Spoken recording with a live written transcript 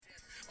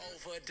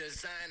over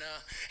designer.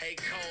 Hey,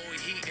 cold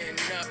heating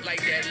up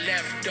like that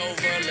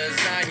leftover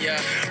lasagna.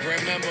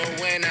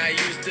 Remember when I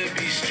used to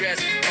be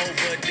stressed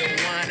over the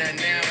wine?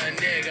 Now a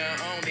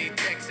nigga only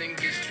texting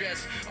get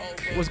stressed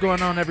over. What's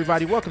going on,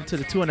 everybody? Welcome to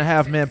the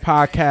 2.5 Men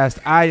Podcast.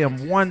 I am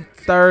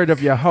 1/3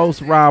 of your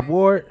host, Rob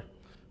Ward.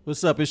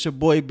 What's up? It's your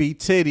boy B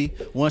Titty,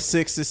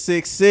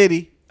 166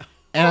 City.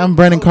 And I'm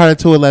Brandon Carter,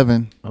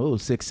 211. Oh,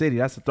 Six City.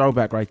 That's a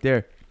throwback right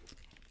there.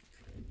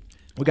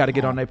 We got to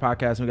get on their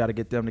podcast. And we got to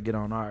get them to get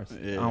on ours.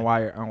 Yeah. On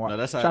Wire. No,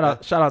 that's how-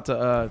 shout out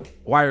to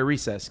Wire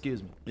Recess.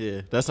 Excuse me.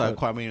 Yeah, that's how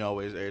Kwame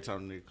always, every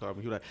time they call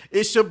me, he like,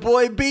 it's your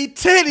boy B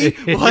Titty,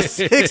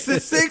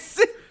 166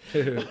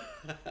 City.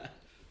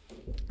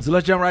 So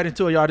let's jump right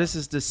into it, y'all. This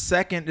is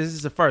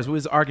the first. We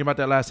was arguing about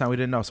that last time. We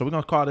didn't know. So we're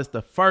going to call this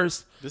the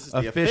first This is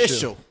the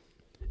official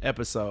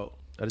episode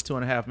of the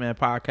 2.5 Man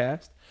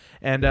Podcast.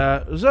 And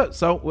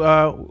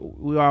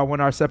we all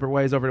went our separate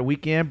ways over the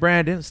weekend.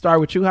 Brandon, start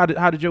with you. How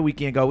did your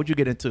weekend go? What'd you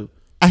get into?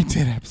 I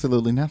did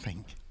absolutely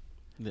nothing.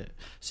 Yeah.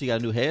 She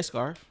got a new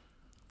headscarf.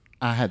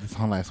 I had this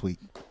on last week.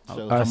 So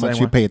same how much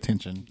you one. pay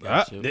attention.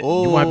 Gotcha. You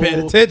weren't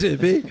paying attention,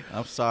 B.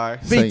 I'm sorry.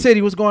 Big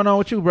Titty, what's going on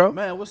with you, bro?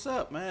 Man, what's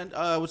up, man?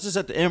 I was just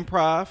at the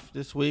Improv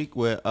this week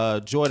with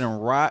Jordan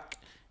Rock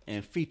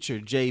and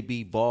featured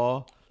JB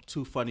Ball.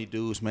 Two funny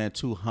dudes, man.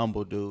 Two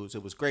humble dudes.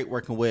 It was great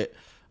working with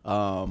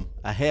a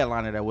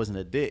headliner that wasn't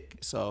a dick.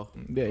 So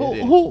Yeah,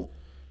 Who?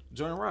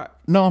 Jordan Rock.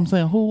 No, I'm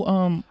saying who?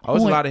 Oh,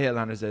 it's a lot of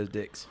headliners that's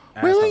dicks.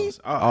 Really? Assholes.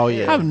 Oh,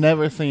 yeah. I've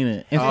never seen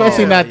it.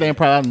 Especially not the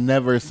Improv. I've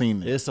never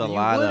seen it. It's a You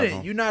lot of wouldn't.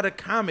 them. You're not a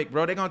comic,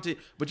 bro. They're going to,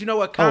 but you know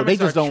what? Oh, Comics they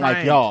just are don't like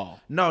trained- y'all.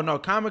 No.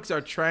 Comics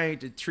are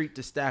trained to treat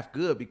the staff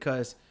good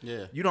because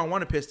Yeah. you don't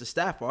want to piss the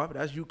staff off.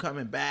 That's you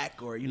coming back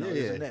or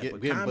this and that.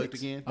 But Getting booked comics,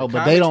 again. Oh, but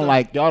Comics they don't though-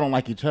 like, y'all don't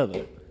like each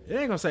other. they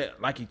ain't gonna say it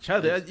like each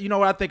other. You know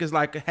what I think is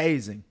like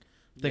hazing.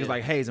 I think it's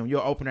like hazing. When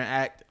you're opening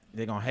act,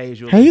 they're gonna haze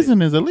you. A little bit.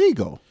 Hazing is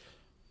illegal.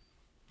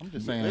 I'm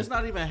just saying. It's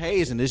not even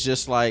hazing. It's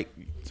just like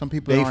Some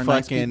people they aren't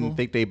nice fucking people.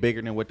 think they bigger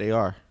than what they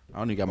are. I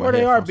don't even got my Or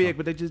they are headphones big, on.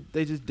 but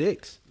they just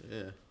dicks.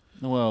 Yeah.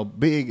 Well,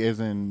 big is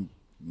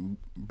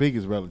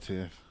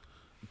relative.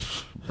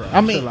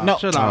 I mean, no.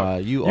 Chill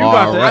out. You You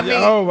are about to-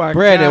 right. oh my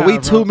Brandon, God, we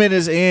bro. 2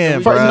 minutes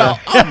in, First, bro. no,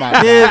 oh my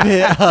God. Give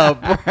it a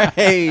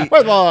break.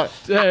 First of all,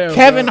 Damn,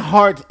 Kevin bro.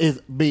 Hart is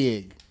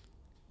big.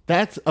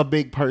 That's a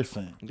big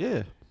person.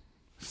 Yeah.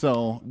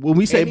 So When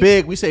we say any-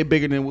 big, we say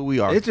bigger than what we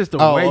are. It's just the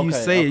Oh, way you okay,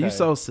 say it.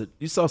 okay.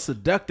 You so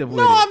seductive with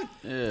no,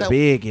 it. I'm.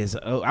 Big is.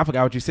 Oh, I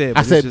forgot what you said. I but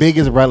it's said just- big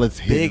is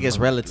relative. big is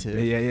relative.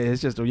 Yeah.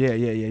 It's just yeah.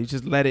 You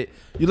just let it.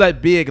 You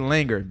let big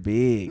linger.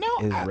 Big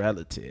No, is I-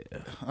 relative.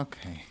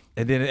 Okay.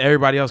 And then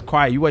everybody else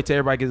quiet. You wait till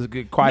everybody gets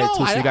good quiet No,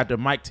 too, so I- you got the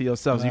mic to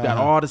yourself. So you got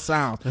all the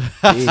sounds.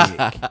 Big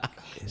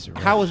is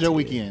How was your relative.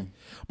 weekend?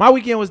 My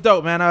weekend was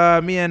dope,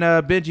 man. Me and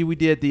Benji, we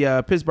did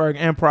the Pittsburgh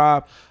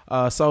Improv.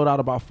 Sold out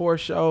about 4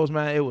 shows,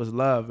 man. It was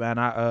love, man.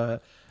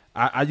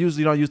 I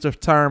usually don't use the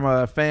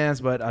term fans,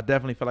 but I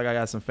definitely feel like I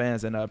got some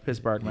fans in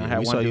Pittsburgh, man. I Yeah, had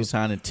we one saw you dude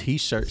signing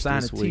T-shirts signing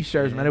this week.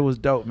 T-shirts, man. It was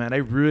dope, man.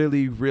 They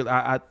really.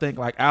 I think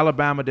like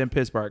Alabama then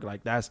Pittsburgh.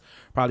 Like that's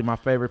probably my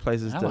favorite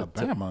places.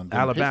 Alabama. and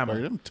Alabama.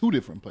 Pittsburgh, them two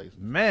different places.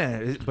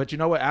 Man, but you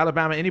know what?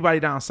 Alabama, anybody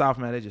down south,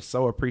 man, they're just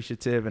so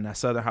appreciative, and that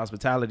Southern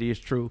hospitality is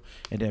true.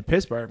 And then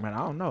Pittsburgh, man, I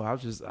don't know. I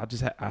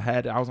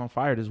was on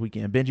fire this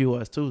weekend. Benji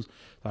was too, so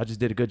I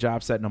just did a good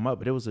job setting them up.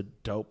 But it was a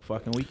dope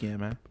fucking weekend,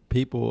 man.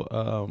 People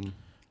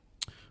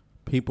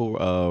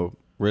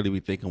really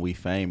be thinking we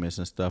famous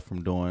and stuff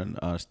from doing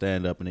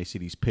stand up, and they see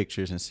these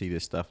pictures and see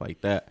this stuff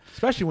like that.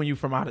 Especially when you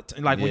from out of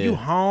town. Like when Yeah. you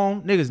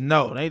home, niggas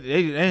know they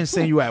didn't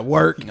see you at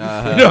work. You know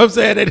what I'm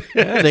saying?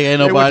 They ain't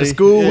went nobody- to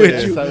school Yeah,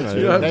 with you. so You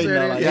true. know what I'm They saying?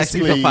 know, like, Yeah, see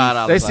for please.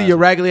 $5. They see your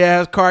raggedy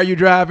ass car you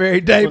drive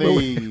every day,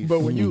 Please. but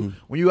when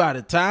you out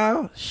of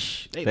town,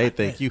 They like,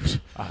 think you.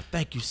 oh,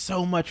 thank you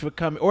so much for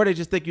coming, or they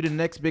just think you the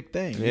next big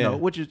thing, you Yeah. know,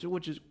 which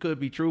is could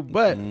be true,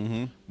 but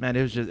man,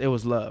 it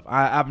was love.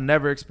 I've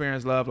never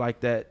experienced love like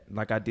that,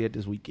 like I did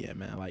this weekend,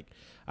 man. Like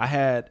I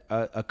had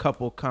a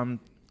couple come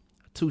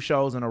 2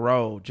 shows in a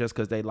row just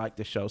because they liked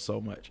the show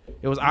so much.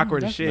 It was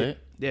awkward as that's shit. lit.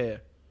 Yeah,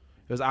 it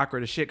was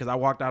awkward as shit because I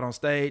walked out on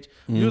stage.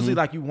 Usually,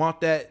 like you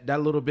want that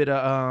little bit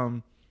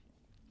of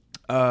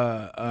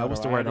what's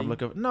the word I'm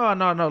looking for? No,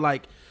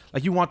 like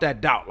you want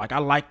that doubt. Like I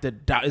like the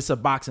doubt. It's a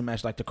boxing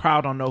match. Like the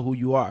crowd don't know who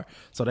you are,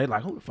 so they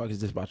like, who the fuck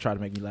is this about to try to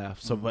make me laugh?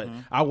 So, but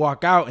I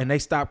walk out and they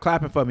stop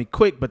clapping for me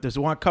quick. But there's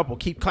one couple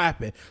keep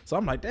clapping, so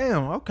I'm like,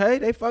 damn, okay,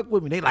 they fuck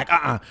with me. They like,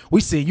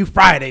 we see you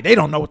Friday. They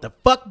don't know what the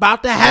fuck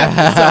about to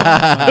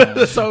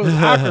happen. So it was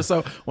awkward.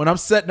 So when I'm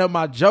setting up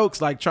my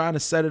jokes, like trying to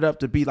set it up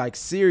to be like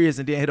serious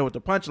and then hit it with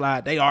the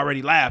punchline, they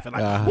already laughing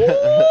like,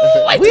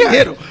 wait till he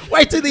hit him.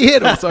 Wait till he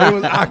hit him. So it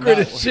was awkward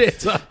as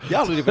shit. So,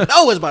 Y'all don't even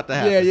know what's about to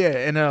happen. yeah.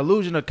 And the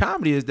illusion of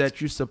comedy is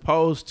that you're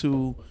supposed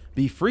to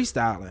be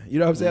freestyling. You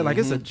know what I'm saying? Like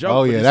it's a joke.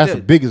 Oh but yeah, it's that's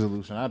still- the biggest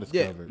illusion I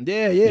Yeah,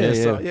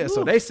 discovered. yeah.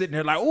 So they sitting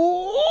there like,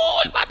 ooh,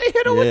 I'm about to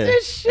hit him with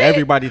this shit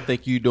Everybody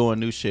think you doing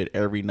new shit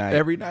every night.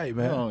 every night,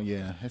 man. Oh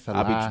yeah, it's a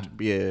I lie.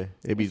 be it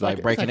be It's like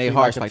like- breaking it's their actually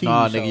hearts like like, a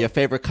nah, TV nigga, show. your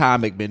favorite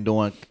comic been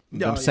doing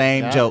them Yeah,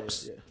 same yeah,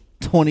 jokes.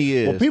 20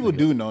 years. Well, people nigga.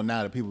 do know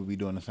now that people be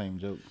doing the same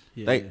joke.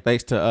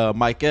 Thanks to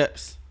Mike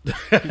Epps.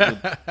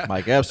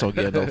 Mike Epps don't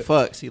give no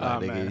fucks. He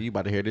like, nigga, man. you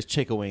about to hear this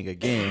chicken wing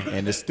again,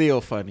 and it's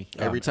still funny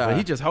every time. But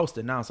he just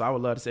hosted now, so I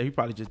would love to say he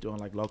probably just doing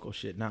like local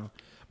shit now.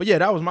 But yeah,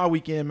 that was my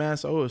weekend, man.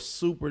 So it was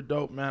super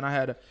dope, man. I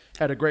had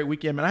a great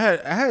weekend, man.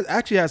 I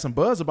actually had some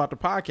buzz about the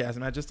podcast,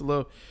 man. Just the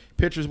little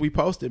pictures we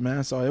posted,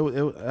 man. So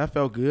that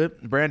felt good.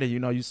 Brandon, you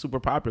know you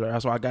super popular.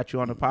 That's why I got you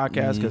on the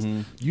podcast because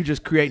you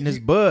just creating this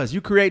buzz.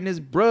 You creating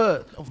this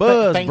buzz,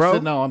 Thanks bro. to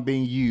know I'm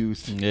being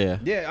used. yeah.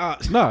 Yeah.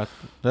 No,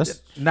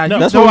 that's Now No, you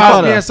that's know what we I was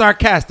thought being of.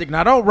 sarcastic.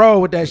 Now don't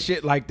roll with that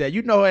shit like that.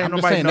 You know ain't I'm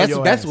just nobody saying know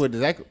your that's ass. what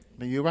exactly.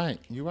 You're right.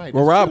 You're right.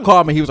 Well, That's Rob true.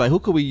 called me. He was like, "Who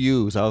could we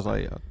use?" I was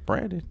like,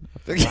 "Brandon."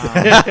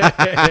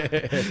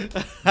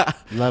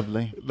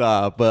 Lovely.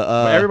 Nah,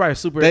 but Everybody's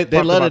super They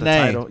pumped love about the the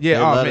name. title. They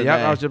Yeah, love man. the I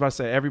name. was just about to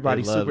say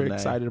everybody's They love super the name.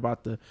 excited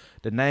about the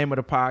name of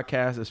the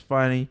podcast. It's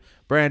funny.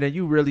 Brandon,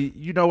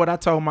 you know what I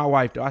told my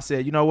wife though? I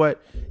said, you know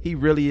what? He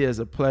really is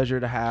a pleasure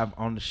to have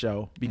on the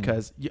show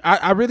because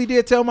I really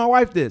did tell my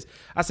wife this.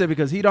 I said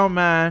because he don't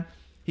mind.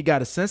 He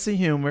got a sense of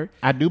humor.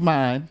 I do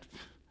mind.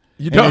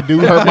 You And don't it do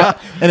hurt my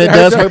and it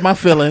does hurt my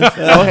feelings.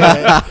 Go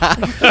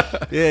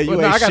ahead. yeah, you Well,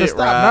 no, ain't I gotta shit, stop.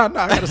 Rob. No,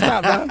 I gotta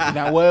stop now.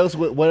 Now what else?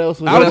 What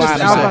else? I was lying just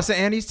about? about to say,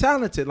 and he's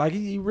talented. Like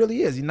he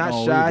really is. He's not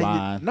Oh, shy. he's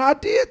lying. No, I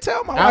did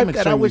tell my I'm wife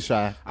that. I extremely wish.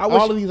 shy. I wish.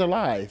 All of these are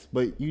lies,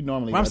 but you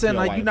normally. I'm gotta saying tell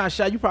like your you're wife. not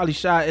shy. You probably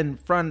shy in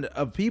front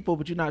of people,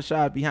 but you're not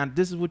shy behind.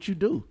 This is what you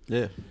do.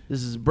 Yeah,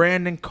 This is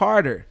Brandon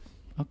Carter.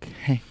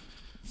 Okay.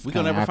 we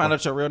gonna never find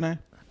out your real name.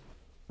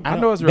 I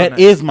know his real That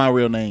name. is my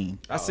real name.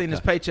 I seen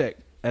his paycheck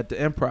at the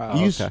Improv.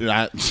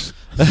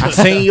 I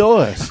seen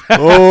yours.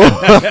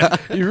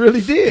 You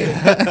really did.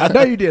 I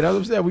know you did. That's what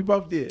I'm saying. We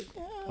both did.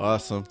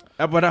 Awesome.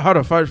 But hold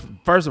on.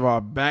 First of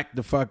all, back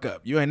the fuck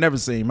up. You ain't never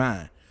seen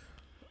mine.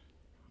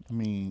 I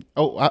mean,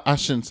 I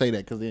shouldn't say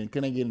that because then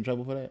can I get in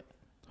trouble for that?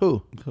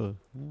 Who? Cool.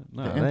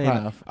 No, The that ain't-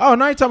 Improv. Oh,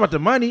 no, I ain't talking about the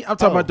money. I'm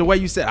talking Oh. about the way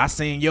you said I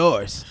seen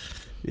yours.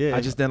 yeah,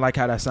 I just didn't like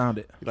how that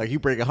sounded. like you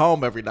bring it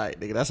home every night,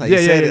 nigga. That's how you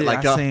said it. Like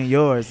I y'all, seen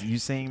yours. You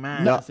seen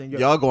mine. I seen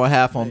yours. y'all going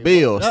half on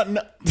bills.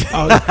 No.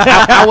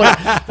 I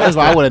would. First of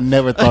all, I would have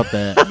never thought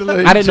that. I didn't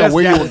know Just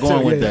where you got were it going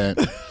too, with yeah.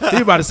 that.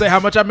 He about to say how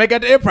much I make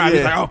at the Improv.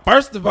 He's like, oh,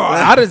 first of all,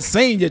 I didn't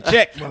seen your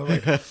check.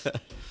 motherfucker.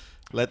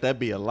 Let that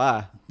be a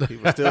lie.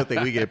 People still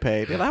think we get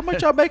paid. They're like, how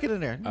much y'all making in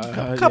there?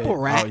 A couple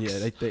yeah. racks. Oh yeah,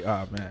 they think.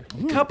 Oh man,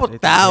 couple They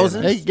think-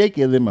 thousand. They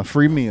give them a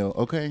free meal,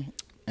 okay,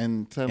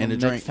 and tell And them a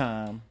next drink.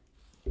 time.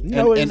 You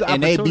know,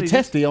 And they be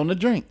testy on the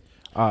drink.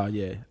 Oh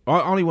yeah,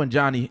 only when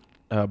Johnny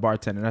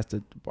bartender. That's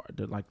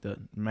the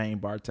main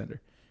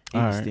bartender. He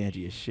was Alright.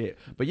 stingy as shit.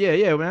 But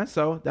yeah, man.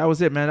 So that was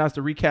it, man. That was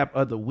the recap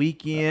of the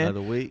weekend. Of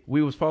the week.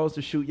 We was supposed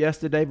to shoot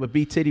yesterday, but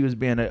B Titty was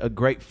being a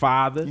great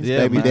father. These Yeah,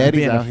 baby man. daddies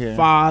being out a here.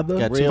 father.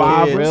 Got two Real,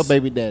 fathers. real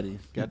baby daddies.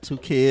 Got 2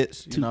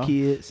 kids. You Two know?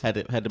 kids. Had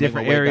to make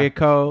Different my way area down.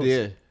 codes.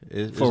 Yeah,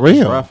 it's For it's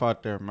real. rough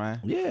out there,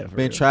 man. Yeah, for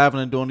been real.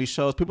 traveling, doing these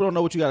shows. People don't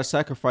know what you got to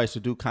sacrifice to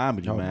do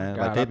comedy, Oh, my man.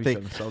 God, I Like be they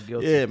think, feeling so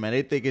guilty. yeah, man.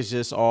 They think it's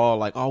just all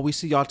like, oh, we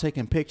see y'all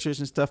taking pictures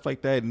and stuff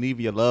like that, and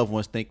even your loved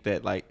ones think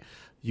that like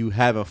you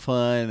having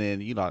fun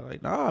and you know,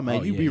 like, nah,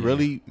 man, Oh, you yeah, be yeah.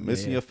 really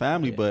missing Yeah, your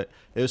family. yeah. But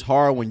it's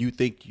hard when you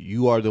think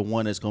you are the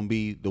one that's gonna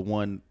be the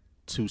one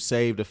to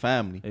save the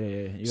family. Yeah,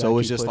 yeah. You So gotta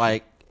it's keep just pushing.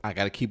 like I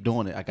gotta keep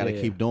doing it. I gotta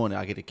Yeah. keep doing it.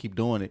 I gotta keep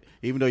doing it.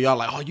 Even though y'all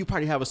like, oh, you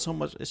probably having so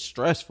much. It's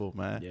stressful,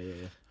 man. Yeah.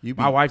 You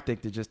be, My wife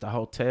think it's just a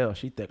hotel.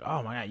 She think,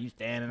 oh my God, you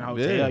staying in a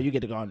hotel. Yeah. You get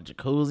to go in the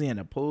jacuzzi and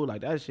the pool.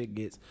 Like that shit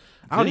gets.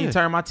 I don't Yeah. even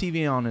turn my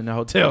TV on in the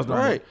hotels. No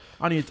more. Right.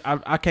 I don't even.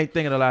 I can't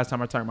think of the last time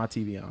I turned my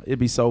TV on. It'd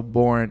be so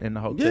boring in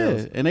the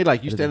hotels. yeah, and they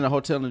like you stand in a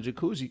hotel in the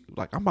jacuzzi.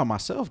 Like I'm by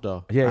myself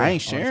though. Yeah, I yeah, ain't all the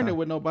sharing time. it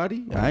with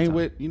nobody. the I ain't time.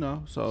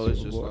 with So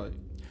it's just like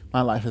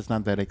My life is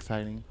not that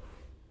exciting.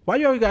 Why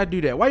you always gotta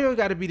do that? Why you always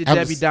gotta be the I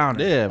Debbie just-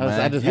 Downer? yeah, I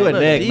man. just You a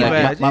had- neg, Diva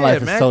man. ass. my Yeah, life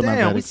is man, so not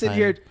damn, that we sit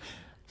exciting. here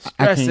I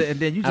stressing, can't- and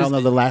then you I don't just.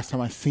 know the last time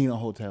I seen a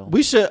hotel.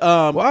 We should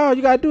Well, all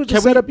you gotta do is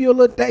just Can set we- up you a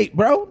little date,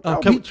 bro.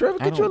 Don't can be we-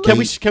 tripping. I Get you a don't-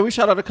 little. can we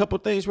shout out a couple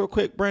things real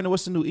quick, Brandon?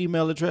 What's the new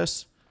email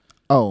address?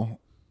 Oh,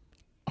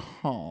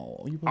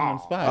 you put me on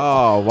the spot.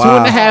 Oh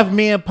wow, 2.5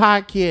 Men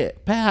podcast.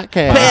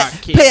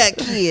 Podcast.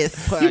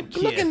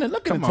 Look in the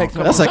Come on, text.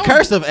 come That's a Don't-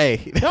 curse of A.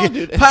 Don't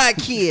do that.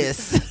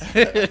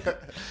 Podcast.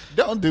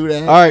 Don't do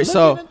that. All right, Look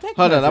so in the text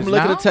hold on. I'm message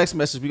looking now. at the text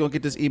message. We're gonna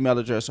get this email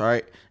address, all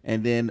right?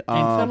 And then And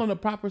tell them the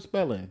proper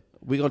spelling.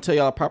 we're gonna tell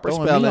y'all the proper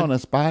Throwing me spelling. on the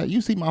spot.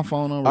 You see my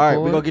phone on record. All right,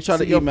 we're gonna get y'all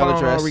See the your email phone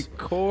on address.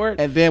 record.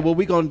 And then what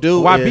we gonna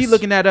do YB is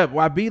looking that up.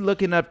 YB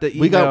looking up the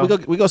email.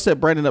 we gonna set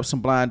Brandon up some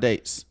blind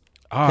dates.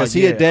 Oh, 'Cause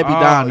he a Debbie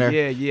Downer.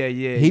 Yeah.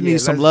 He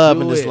needs some let's love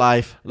do in his it.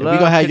 life. And Love we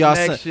gonna have y'all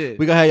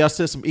connection.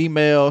 send some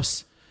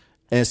emails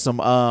and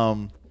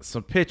some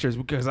some pictures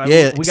because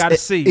we got to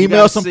see.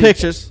 Email some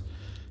pictures.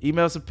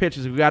 Email some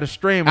pictures. We got to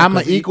stream. I'm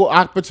an equal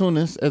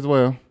opportunist as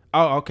well.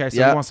 Oh, okay. So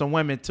Yep. you want some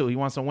women too? You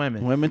want some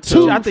women? Women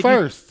Two, too. I think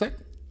first.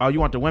 Oh, you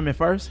want the women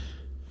first?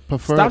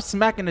 Prefer. Stop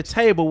smacking the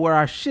table where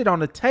our shit on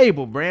the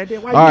table,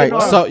 Brandon. Why All right, you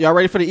getting so y'all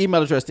ready for the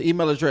email address? The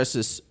email address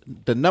is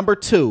the number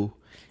 2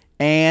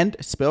 and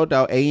spelled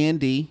out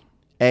AND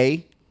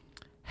a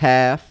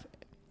half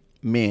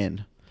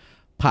men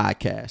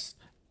podcast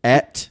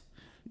at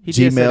He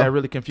did say that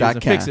really confusing.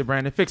 Fix it,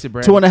 Brandon.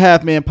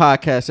 2.5 Men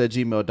podcast at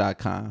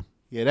gmail.com.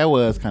 Yeah, that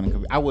was kind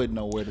of. I wouldn't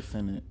know where to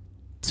send it.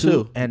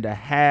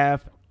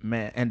 2.5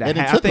 men. And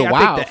it took a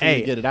while for you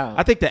to get it out.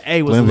 I think the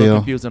A was a little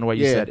confusing the way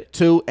you said it.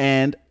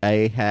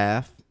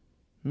 2.5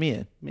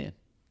 Men Men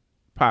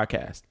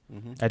podcast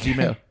at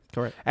Gmail.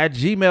 Correct. At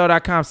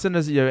gmail.com. Send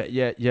us your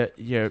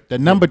The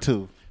number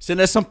 2. Send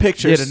us some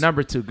pictures. Yeah, the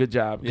number 2. Good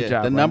job. Good Yeah, job.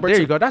 the Brandon. number there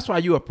 2. you go. That's why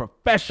you a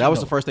professional. That was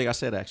the first thing I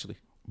said, actually.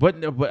 But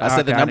I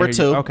said the number didn't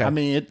hear 2. you. Okay. I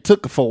mean, it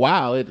took for a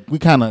while. We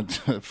kind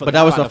of. But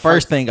that was the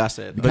first thing I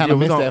said. But kinda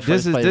missed that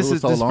this first play. is It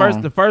was so this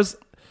long. the first.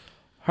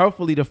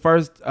 Hopefully, the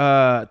first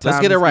time. Let's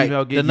get it this right.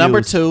 email get The number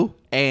used. 2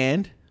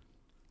 and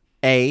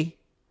a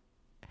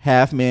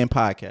half men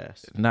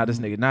podcast. Not this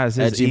nigga. Not his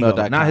At ego.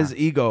 gmail.com. Not his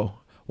ego.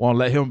 Won't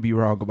let him be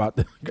wrong about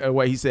the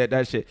way he said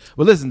that shit.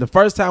 But listen, the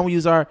first time we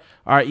use our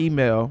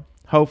email,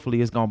 hopefully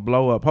it's gonna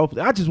blow up.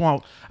 Hopefully, I just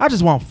want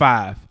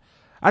 5.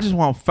 I just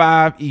want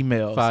 5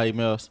 emails. 5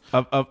 emails.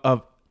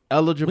 Of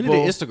eligible. We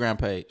need an Instagram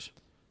page.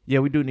 Yeah,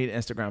 we do need an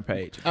Instagram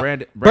page.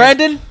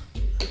 Brandon?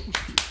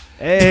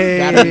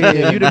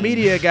 Hey, you the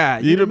media guy.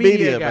 You the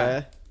media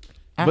guy.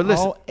 But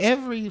listen,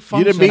 every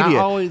function, media. I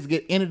always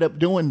ended up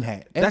doing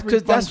that. that's Every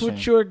that's what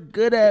function. you're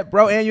good at,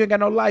 bro. And you ain't got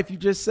no life. You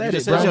just said You it,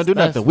 just bro. said you don't do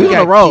That's- nothing. We on got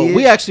the road. kids.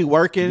 We actually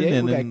working. Yeah,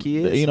 and we got then,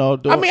 kids. You know,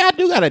 doing, I mean, I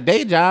do got a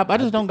day job. I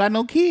just don't got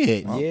no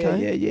kids.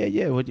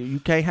 Yeah. Well, you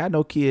can't have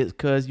no kids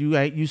because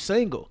you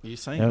single. You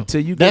single.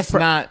 Until you get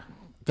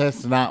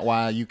That's not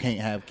why you can't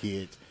have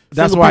kids.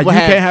 That's Single why people you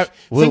can't have-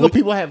 Single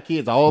people have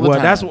kids all the well,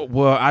 time. that's what.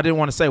 Well, I didn't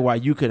want to say why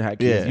you couldn't have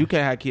kids. Yeah. You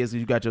can't have kids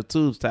because you got your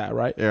tubes tied,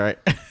 right? Yeah, right.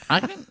 I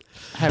can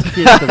have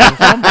kids. 'Cause of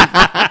some people.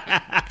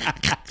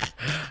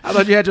 I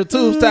thought you had your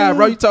tubes tied,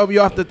 bro. You told me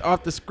off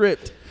the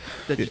script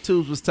that your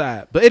tubes was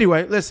tied. But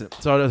anyway, listen.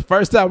 So the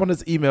first time on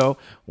this email,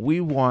 we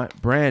want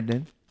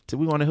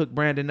to hook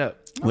Brandon up.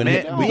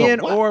 Men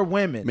or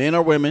women. Men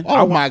or women.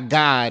 Oh my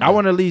God! I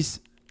want at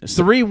least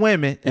 3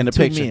 women and the 2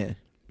 picture. men.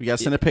 You got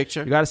to send a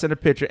picture. You got to send a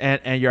picture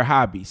and your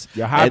hobbies.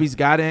 Your hobbies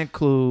got to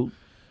include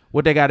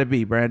what they got to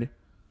be, Brandon.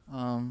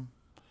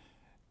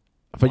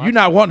 For you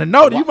not wanting to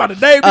know, you about to name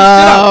this shit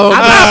up.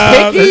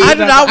 I'm not picky. I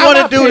do not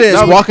want to do this.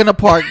 No. Walk in the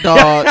park,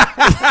 dog.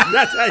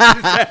 That's how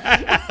you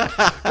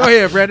say. Go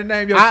ahead, Brandon.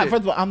 Name your shit.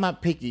 First of all, I'm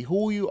not picky.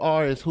 Who you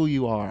are is who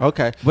you are.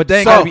 Okay. But they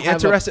ain't So- gotta be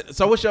interested.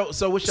 So what's your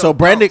So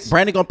Brandon thoughts?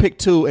 gonna pick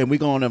 2, and we're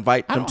gonna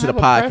invite I them don't to the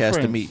have a podcast to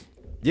preference. meet.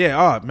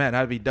 Yeah, oh man,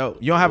 that'd be dope.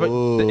 You don't have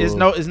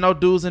it's no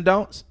do's and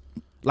don'ts?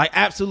 Like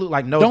absolute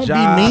like no Don't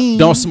job. be mean.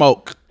 Don't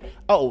smoke.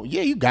 Oh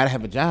yeah, you gotta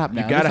have a job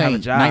now. You gotta This have a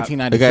ain't job.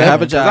 1997. You gotta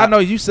have a job. Because I know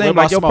you What seem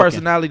about like your smoking?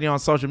 personality on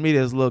social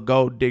media is a little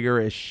gold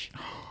digger-ish.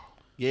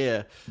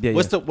 Yeah. Yeah,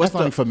 What's yeah. the what's That's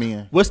only the for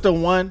men. What's the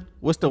one?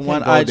 What's the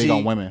one Go IG dig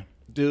on women.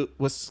 dude?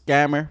 What's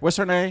scammer? What's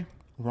her name?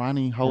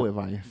 Ronnie Ho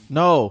advice.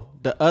 No,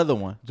 the other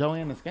one.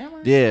 Joanne the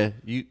scammer. Yeah,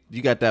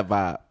 you got that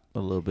vibe a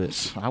little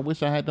bit. I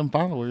wish I had them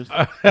followers.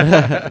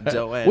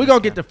 Joanne. We gonna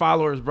get the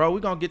followers, bro.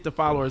 We gonna get the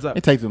followers up.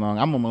 It takes too long.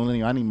 I'm a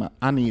millennial.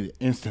 I need it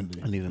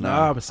instantly. I need to know.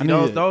 Nah, but see, I need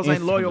it those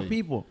ain't loyal instantly.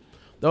 people.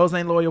 Those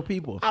ain't loyal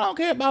people. I don't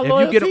care about If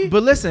loyalty. you get them,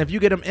 but listen, if you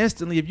get them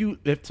instantly,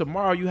 if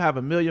tomorrow you have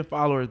 1 million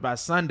followers by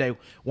Sunday,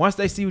 once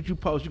they see what you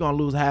post, you're gonna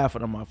lose half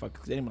of them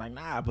motherfuckers. They be like,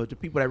 nah, but the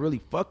people that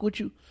really fuck with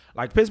you,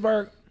 like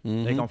Pittsburgh,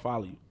 they gonna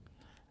follow you.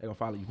 They gonna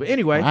follow you. But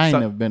anyway, I ain't so-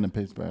 never been to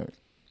Pittsburgh,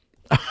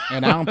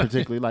 and I don't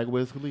particularly like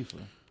Wiz Khalifa.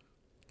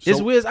 It's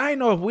Wiz. I didn't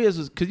know if Wiz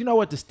was because you know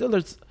what the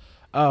Steelers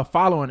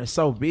following is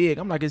so big.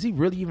 I'm like, is he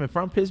really even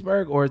from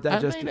Pittsburgh or is that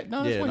I just? think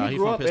that's Yeah, when no, he he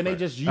grew from up, and they Pittsburgh.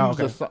 just used Oh,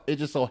 okay. the song. It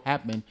just so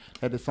happened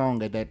that the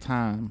song at that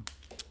time,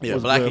 Yeah,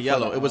 was black good and for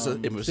yellow. the, It was a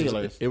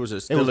Steelers. it was a It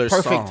Steelers was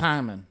perfect song.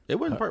 timing. It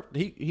wasn't perfect.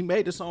 He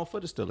made the song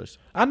for the Steelers.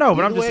 I know,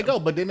 but I'm Either way just. it go,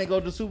 but then they go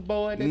to the Super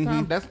Bowl at that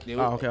time. That's Oh,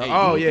 okay. hey,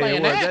 Oh you yeah,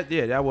 it playing was.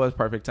 that? That was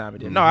perfect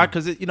timing. Then. No,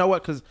 because you know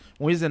what? Because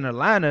when we was in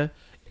Atlanta,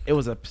 it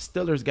was a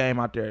Steelers game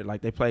out there. Like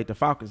they played the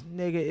Falcons.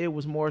 Nigga, it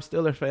was more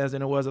Steelers fans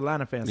than it was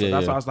Atlanta fans. So Yeah,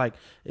 that's yeah. why I was like,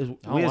 is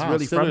Oh, Wiz wow.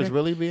 really from Steelers there?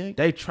 really big?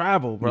 They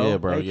travel, bro. Yeah,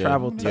 bro. They yeah.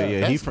 travel. Yeah, yeah.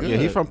 He That's from good.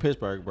 he from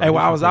Pittsburgh, bro. Hey, He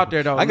while I from was out Pittsburgh.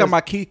 there, though, I got my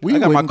listen- key. We I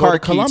got my wouldn't go car to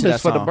key to Columbus that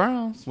for the song.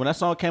 Browns. When that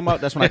song came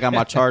out, that's when I got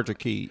my Charger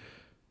key.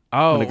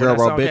 Oh, When the girl that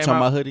wrote song "bitch" came on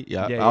my out? hoodie.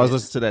 Yeah, Yeah, I was yeah.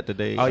 listening to that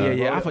today. Oh so. yeah,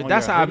 yeah. on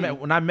That's your how I hoodie? met.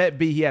 When I met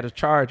B, he had a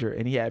Charger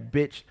and he had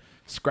bitch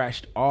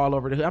scratched all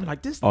over the hood. I'm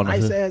like, this On the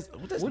nice hood. ass,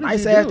 this What did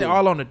nice you ass, do? thing,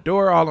 all on the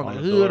door, all on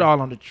the hood, door. all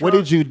on the trunk. What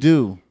did you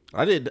do?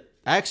 I did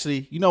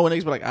actually. You know when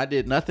niggas be like, I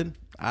did nothing.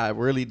 I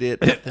really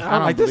did nothing.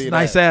 I'm like, don't this believe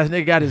nice that. ass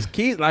nigga got his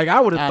keys. Like I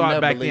would have I thought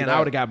never back believe then that. I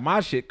would have got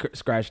my shit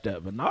scratched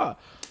up, but nah.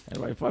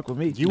 Anyway, fuck with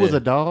me. You was a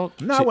dog.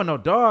 No, I wasn't no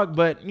dog,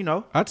 but you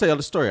know, I'll tell you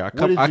the story. I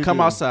did you come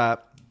do? outside.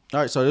 All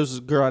right, so this was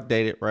a girl I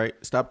dated, right?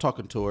 Stopped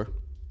talking to her.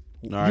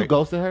 All right. You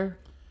ghosted her?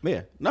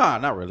 Yeah, nah,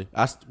 not really.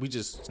 We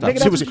just stopped. Nigga,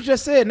 that's what you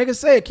just said. Nigga,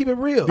 say it. Keep it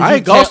real. I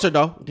ain't ghost her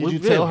though. Did you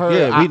tell her?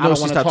 Yeah, we I know don't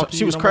she wanna stopped. talk to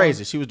She you was no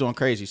crazy. She was doing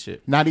crazy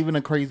shit. Not even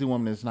a crazy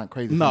woman that's not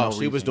crazy. No, for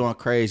she was reason. doing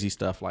crazy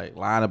stuff like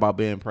lying about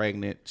being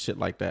pregnant, shit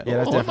like that. Yeah,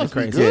 that's Oh, definitely must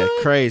be crazy. good.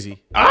 Yeah,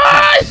 crazy.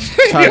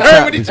 You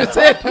heard what he just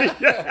said?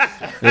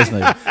 This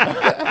nigga.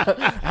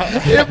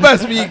 It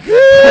must be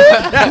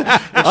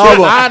good.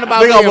 lying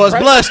about Nigga being almost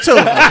pregnant. blushed too.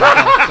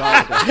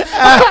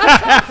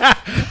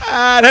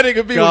 That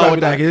nigga be Go like,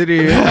 with it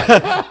is.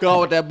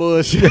 Go with that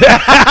bullshit.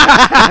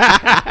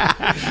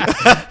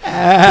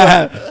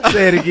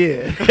 Say it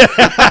again.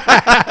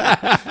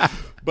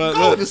 But Go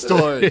look, with the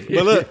story.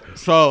 but look,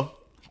 so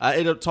I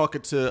ended up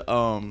talking to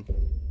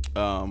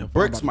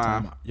Brick's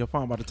mom. Your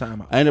phone about to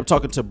time out. I ended up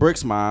talking to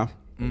Brick's mom,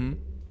 and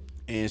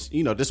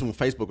you know, this is when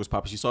Facebook was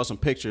popping. She saw some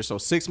pictures. So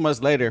 6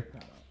 months later,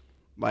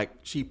 like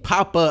she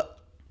pop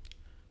up,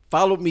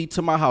 followed me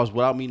to my house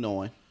without me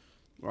knowing.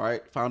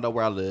 Right, found out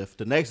where I live.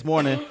 The next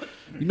morning,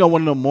 you know,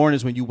 one of the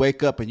mornings when you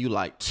wake up and you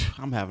like,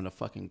 I'm having a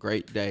fucking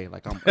great day.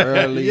 Like I'm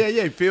early.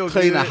 Yeah, feel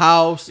clean good. the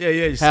house. Yeah,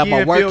 your have my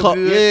skin work feel clothes.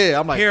 good. Yeah,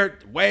 I'm like hair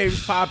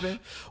waves popping.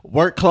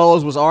 work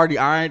clothes was already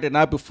ironed the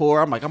night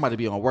before. I'm like, I'm about to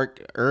be on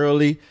work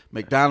early.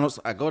 McDonald's.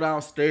 I go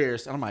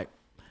downstairs and I'm like,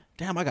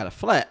 damn, I got a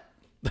flat.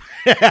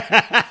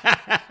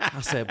 I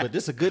said, but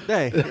this a good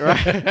day,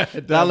 right?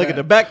 Then I look at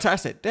the back tire. I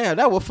said, damn,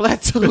 that was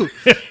flat too.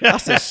 I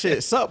said,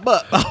 shit, something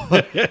up.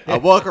 I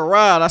walk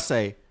around. I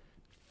say,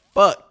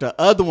 fuck, the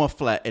other one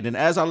flat. And then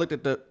as I looked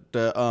at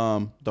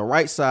the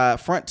right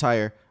side front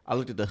tire, I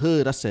looked at the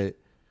hood. I said,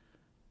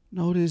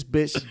 no, this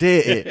bitch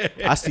did.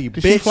 I see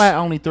Did bitch. she flat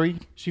only 3?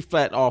 She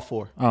flat all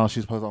 4. Oh,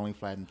 she's supposed to only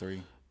flatten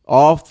 3.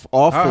 All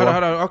 4. Hold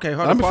on. Okay,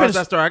 hold Let on. me Pause finish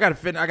that story. I gotta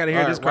hear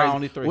All this right, crazy. round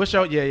only 3. What's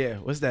your? Yeah.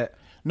 What's that?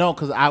 No,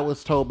 because I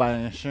was told by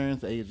an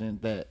insurance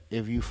agent that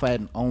if you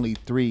flatten only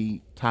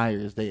 3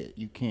 tires, that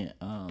you can't.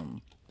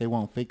 They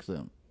won't fix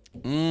them.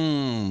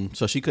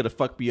 So she could have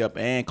fucked me up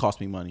and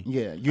cost me money.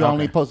 Yeah, you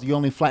only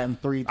flatten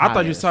 3 tires. I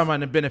thought you was talking about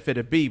the benefit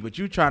of B, but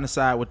you trying to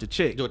side with the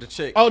chick. Do it the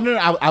chick. Oh no,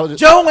 I was.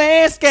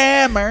 Joanne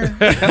scammer.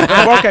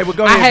 Okay, but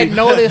go ahead. I had B.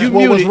 noticed you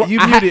what was muted. wrong. You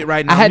I had- muted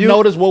right now. I had Mute.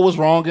 noticed what was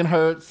wrong in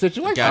her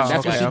situation. Gotcha.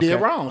 That's what Okay, she did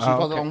okay. wrong. She Oh,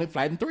 supposed to okay. only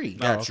flatten 3.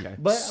 Got you. Okay.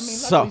 But I mean,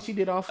 So- luckily she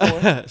did all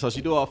 4. So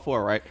she do all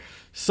 4, right?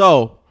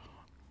 So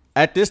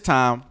at this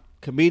time,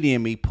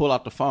 comedian me pull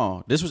out the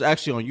phone. This was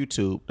actually on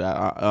YouTube.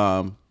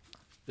 That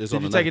Did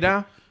you take it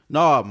down?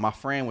 No, my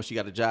friend, when she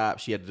got a job,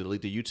 she had to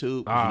delete the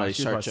YouTube. They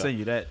She was about to search send up.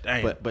 you that.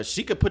 Dang. But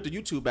she could put the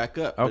YouTube back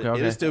up. Okay, It'll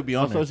okay. still be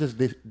on So there. it's just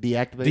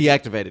deactivated.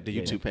 Deactivated. The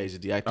YouTube page is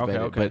deactivated.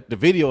 Okay. But the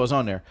video is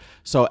on there.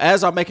 So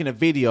as I'm making a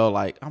video,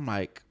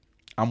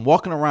 I'm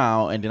walking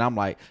around and then I'm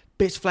like,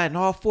 bitch, flatten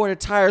all 4 of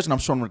the tires. And I'm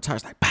showing them the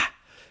tires like, bah,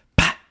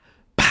 bah,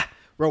 bah.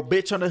 Wrote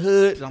bitch on the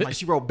hood. And I'm like,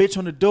 she wrote bitch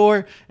on the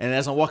door. And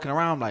as I'm walking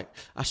around, I'm like,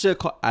 I should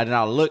call. And then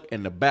I look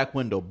and the back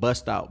window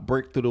bust out,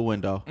 break through the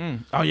window.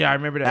 Oh yeah, I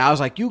remember And that. I was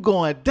like, you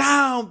going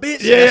down,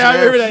 bitch. Yeah,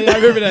 I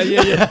remember that.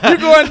 Yeah. You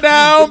going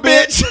down,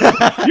 bitch?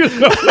 You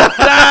going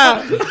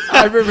down?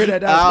 I remember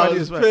that. That I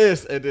was was funny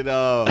as fuck. pissed. And then,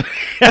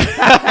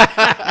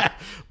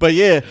 but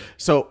yeah,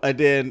 so, and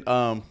then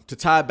to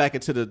tie it back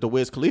into the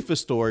Wiz Khalifa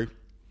story,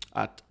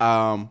 I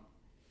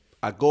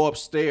go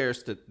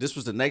upstairs. This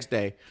was the next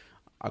day.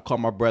 I call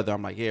my brother.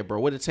 I'm like, yeah, bro,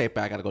 what the tape?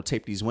 I got to go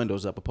tape these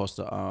windows up. It's supposed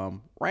to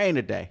rain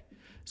today.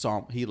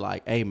 So he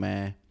like, hey,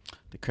 man,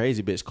 the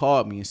crazy bitch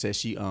called me and said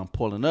she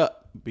pulling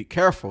up. Be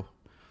careful.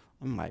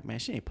 I'm like, man,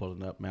 she ain't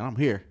pulling up, man. I'm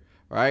here,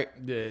 right?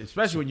 Yeah,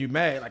 especially when you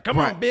mad. Like, come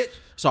on, bitch.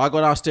 So I go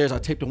downstairs, I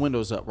tape the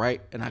windows up, right?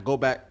 And I go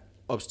back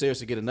upstairs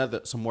to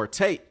get some more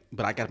tape,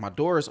 but I got my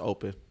doors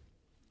open.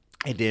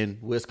 And then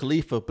Wiz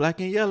Khalifa,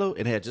 Black and Yellow,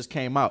 and it had just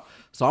came out.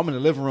 So I'm in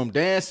the living room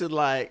dancing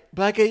like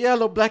black and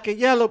yellow, black and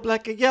yellow,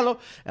 black and yellow.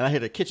 And I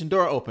hear the kitchen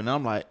door open. And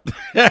I'm like,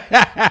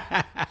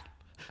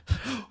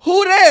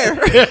 who there?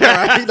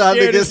 Right? You know, I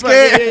get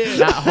scared.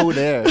 Yeah. Not who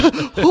there.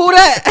 Who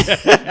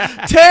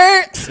that?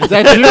 Terrence? Is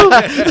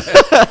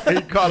that you?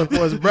 He called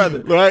for his brother.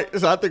 Right?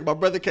 So I think my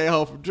brother came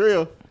home from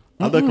drill.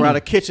 I look around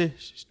the kitchen.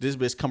 This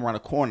bitch come around the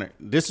corner.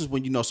 This is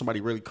when you know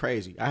somebody really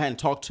crazy. I hadn't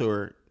talked to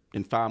her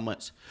in 5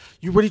 months.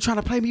 You really trying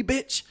to play me,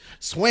 bitch?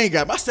 Swing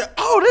at me. I said,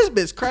 oh, this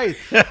bitch crazy.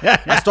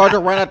 I started to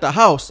run out the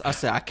house. I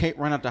said, I can't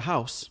run out the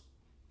house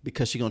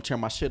because she gonna tear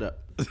my shit up.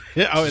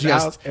 Oh, in the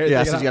house.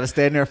 Yeah, so you got to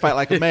stand there and fight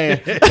like a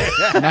man.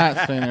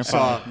 Not saying it.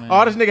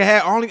 All this nigga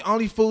had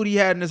only food he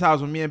had in his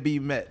house when me and B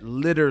met,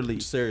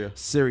 literally Cereal.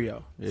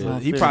 Cereal. So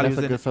He he probably that's was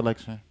a in good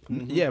selection.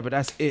 Yeah, but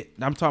that's it.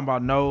 I'm talking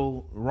about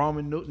no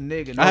Roman Newton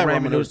nigga. No I had ramen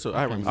ramen noodles. noodles too.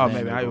 I had ramen Oh,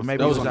 noodles. maybe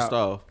That it was on the out.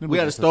 stove. We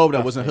had a stove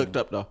that wasn't hooked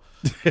up though.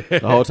 The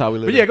whole time we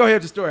lived. But yeah, go ahead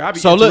with the story. I'll be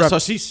So look,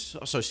 interrupting.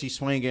 so she's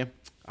swinging.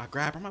 I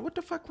grab her. I'm like, what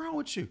the fuck wrong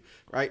with you?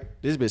 Right?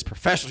 This bitch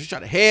professional. She tried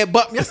to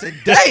headbutt me. I said,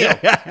 damn.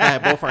 I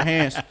had both her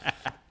hands.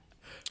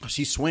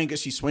 She's swinging.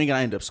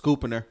 I end up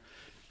scooping her,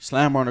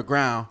 slam her on the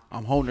ground.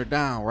 I'm holding her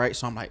down, right?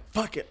 So I'm like,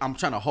 fuck it. I'm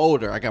trying to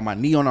hold her. I got my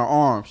knee on her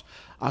arms.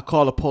 I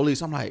call the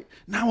police. I'm like,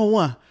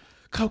 911,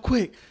 come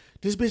quick.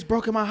 This bitch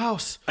broke in my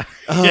house.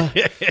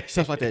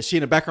 Stuff like that. She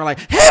in the background like,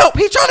 help,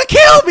 he trying to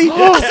kill me.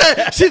 I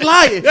said, she's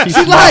lying.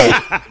 She's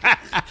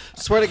lying.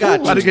 Swear to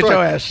God. About to get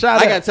your ass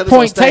shot I at. got to tell this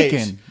Point on stage.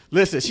 taken.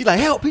 Listen, she like,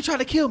 help, he trying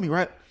to kill me,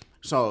 right?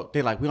 So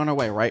they like, we on our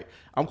way, right?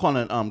 I'm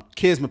calling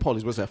Kisman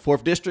police. What's that,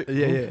 4th District?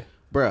 Yeah.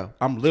 Bro,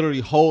 I'm literally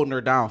holding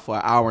her down for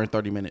an hour and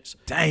 30 minutes.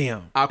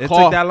 Damn. I It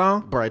call- took that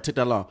long? Bro, it took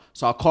that long.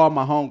 So I called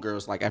my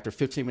homegirls, like after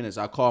 15 minutes,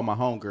 I called my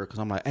homegirl because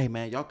I'm like, hey,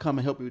 man, y'all come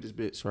and help me with this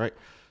bitch, right?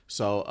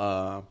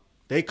 So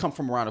they come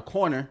from around the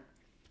corner.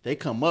 They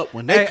come up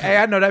when they come. Hey,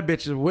 I know that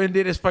bitch is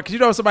winded as fuck. 'Cause you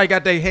know somebody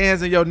got their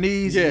hands in your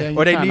knees Yeah.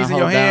 or their Trying to knees in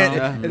your hold hand.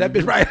 down. And that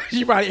bitch right,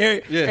 she probably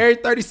every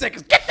 30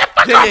 seconds. Get the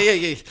fuck up. Yeah.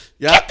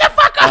 Get the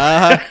fuck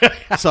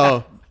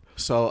up.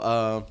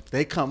 So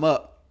they come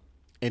up,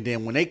 and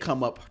then when they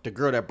come up, the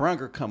girl that brung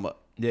her come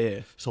up. Yeah.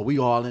 So we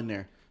all in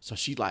there. So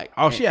she like,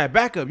 Oh, she had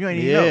backup. You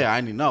ain't even yeah, know.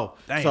 I didn't know.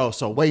 Damn.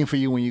 So Waiting for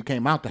you when you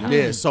came out the house.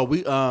 yeah, so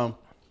we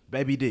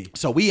Baby D.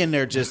 So we in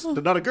there just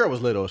another girl was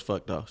little as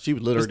fuck though. She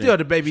was little. But still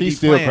the Baby She's D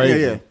still plan.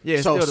 crazy. Yeah,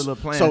 it's so, still the little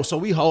plan.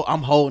 So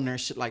I'm holding her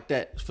shit like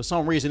that. For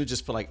some reason, it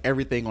just feel like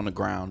everything on the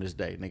ground this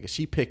day, nigga.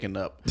 She picking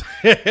up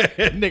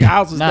Nigga,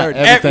 house was Not dirty.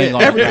 everything on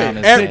the everything. ground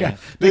is Everything. bad.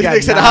 This got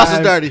nigga said the house is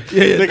knives. dirty.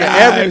 Yeah, Nigga,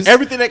 knives,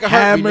 everything that can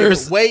hurt me,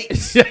 hammers. nigga,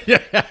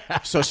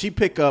 weights. So she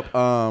pick up.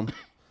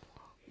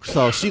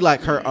 So she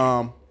like her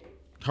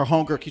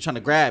homegirl keep trying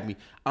to grab me.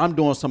 I'm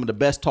doing some of the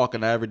best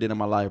talking I ever did in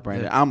my life,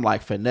 Brandon. Yeah. I'm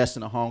like finessing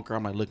the homegirl.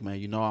 I'm like, look,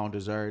 man, you know I don't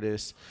deserve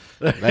this.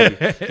 Let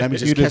me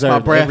just You catch my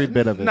deserve breath. every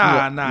bit of it.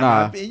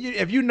 Nah.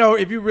 If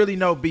you really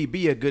know B,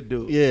 be a good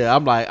dude. Yeah,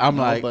 I'm like,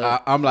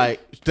 but-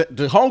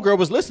 the homegirl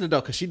was listening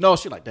though, cause she knows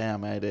she like,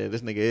 damn man,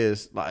 this nigga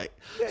is like.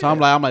 So I'm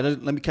like,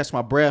 let me catch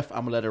my breath.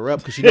 I'm gonna let her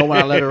up, cause she know when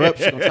I let her up,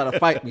 she gonna try to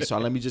fight me. So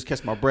let me just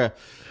catch my breath.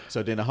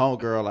 So then the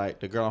homegirl,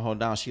 like the girl I'm holding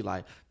down, she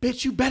like,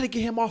 bitch, you better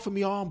get him off of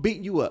me, or I'm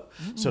beating you up.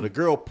 Mm-hmm. So the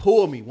girl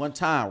pulled me one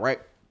time, right,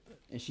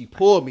 and she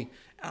pulled me,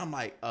 and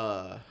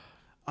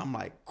I'm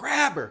like,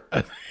 grab her,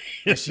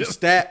 and she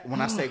stabbed.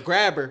 When I say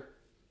grab her,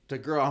 the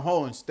girl I'm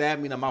holding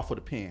stabbed me in the mouth with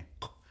a pen.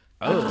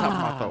 At the top of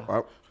my throat,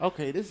 right?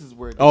 Okay, this is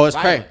where. Oh, it's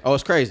crazy.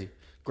 It's crazy.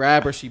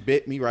 Grab her. She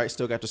bit me, right?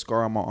 Still got the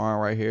scar on my arm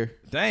right here.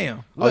 Damn.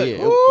 Oh, Look.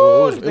 yeah.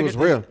 Ooh, It was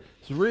real.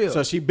 It's real.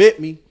 So she bit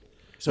me.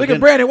 So Look then-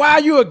 at Brandon. Why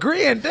are you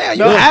agreeing? Damn,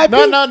 you No, happy?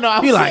 no.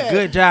 I'm You like, saying-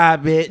 good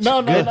job, bitch. Good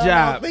I'm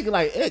job. thinking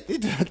like,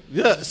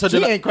 Yeah, so she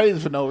then- ain't crazy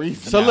for no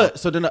reason. So now. look.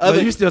 So then the Oh,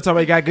 other. you still talking about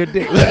you got good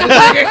dick.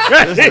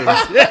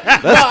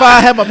 Let's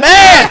find him a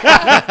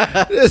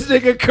man. This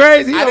nigga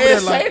crazy. He I over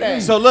didn't there say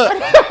that. So look.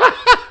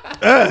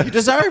 You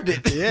deserved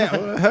it.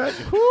 Yeah.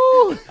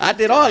 I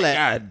did all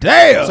that. God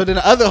damn. So then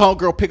the other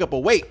homegirl pick up a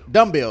weight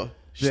dumbbell.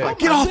 She's Yeah. like,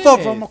 get Oh, my off of her. I'm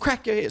goodness. gonna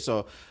crack your head.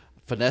 So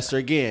finesse her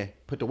again.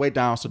 Put the weight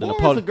down. So then Where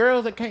the was the police.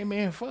 girls that came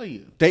in for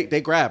you?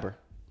 They grab her.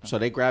 So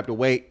they grab the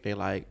weight. They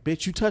like,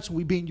 bitch, you touch me,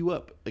 we beating you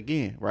up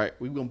again, right?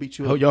 We gonna beat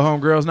you Oh, up. your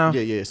homegirls now?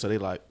 Yeah. So they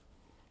like,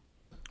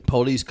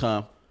 police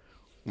come,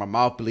 my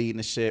mouth bleeding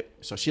and shit.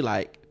 So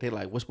they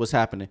like, what's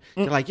happening?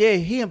 They're like, yeah,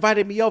 he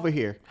invited me over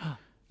here.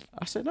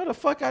 I said, no, the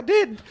fuck I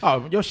didn't.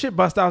 Oh, your shit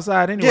bust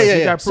outside anyway. Yeah.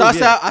 You got So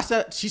proof, I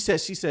said, she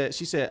said,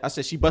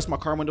 she bust my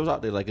car windows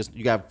out. They're like,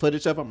 you got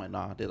footage of it? I'm like,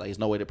 nah. They're like, there's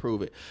no way to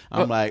prove it.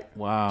 I'm like,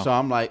 wow. So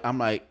I'm like,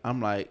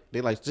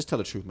 they like, just tell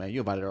the truth, man. You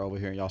invited her over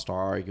here and y'all start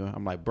arguing.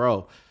 I'm like,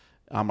 bro.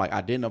 I'm like,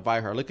 I didn't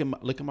invite her. Look at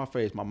my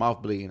face, my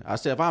mouth bleeding. I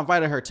said, if I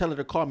invited her, tell her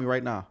to call me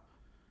right now.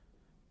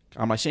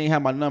 I'm like, she ain't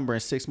had my number in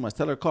 6 months.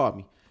 Tell her to call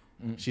me.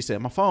 She said,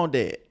 my phone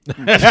dead.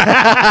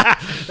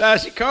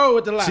 She cold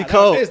with the lie. She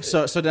cold.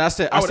 So then I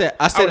said, I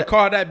would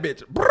call that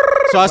bitch.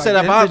 So I said,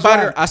 Like, if I this bitch invited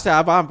her, lied. I said,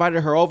 if I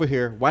invited her over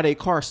here, why they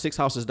car 6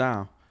 houses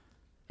down?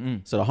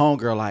 So the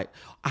homegirl like,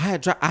 I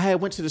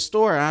had went to the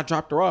store and I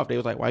dropped her off. They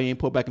was like, why you ain't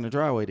pull back in the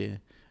driveway then?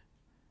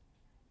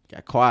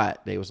 Got quiet.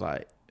 They was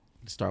like,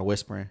 start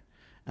whispering.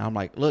 And I'm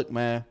like, look,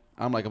 man.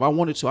 I'm like, if I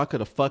wanted to, I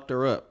could have fucked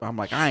her up. I'm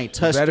like, I ain't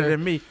touched Better her.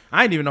 than me.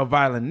 I ain't even no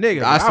violent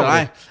nigga.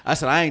 I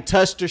said I ain't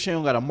touched her. She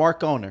don't got a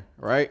mark on her,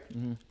 right?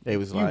 They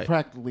was You like,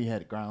 practically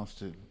had grounds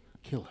to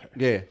kill her.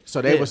 yeah.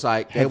 So they was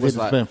like, Had this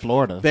been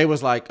Florida. They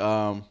was like,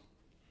 yeah,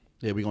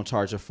 we gonna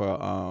charge her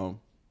for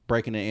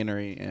breaking and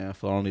entering and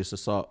felonious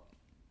assault.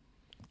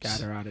 Got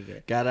her out of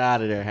there. Got her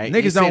out of there. Ain't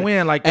Niggas seen don't her-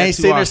 win like that Ain't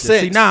too seen often. her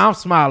since. See, now I'm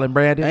smiling,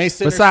 Brandon. Ain't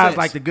seen her Besides since.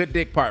 like the good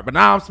dick part. But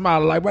now I'm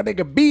smiling like, my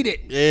nigga beat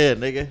it. Yeah,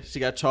 nigga.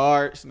 She got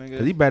charged, Cause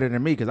nigga. he better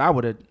than me. Cause I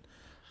would have.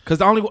 Cause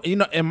the only, in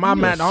my You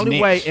mind, a the only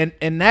snitch. way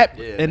in that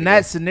nigga.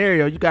 that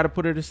scenario, you got to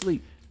put her to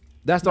sleep.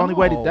 That's the only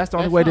way. That's the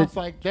only way to. Sounds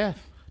like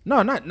death.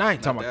 No, not I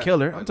ain't talking about that. kill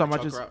her. Like I'm talking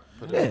about choke just her out,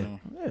 put her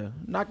yeah,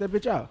 knock that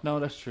bitch out. No,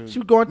 that's true. She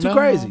was going too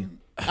crazy.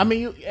 I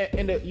mean,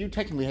 you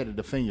technically had to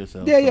defend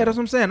yourself. Yeah, so- that's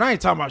what I'm saying. I ain't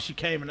talking about she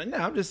came in. No,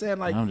 I'm just saying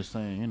like, I'm just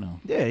saying,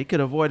 yeah, he could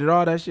have avoided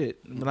all that shit.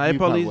 Like, You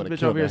probably police would've bitch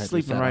killed over her here had you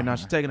sleeping sat right on now. her.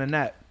 She's taking a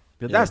nap.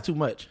 Cause Yeah. that's too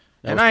much.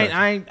 That And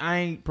was I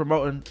ain't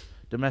promoting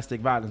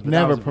domestic violence. But that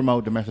never was-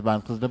 promote domestic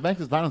violence because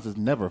domestic violence is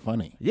never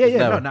funny. Yeah,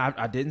 never. no,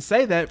 I didn't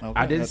say that. Okay,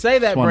 I didn't that's- say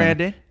that, just wanna-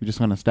 Brandon. We just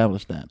want to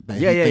establish that. Yeah,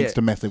 he yeah, thinks yeah.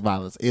 domestic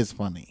violence is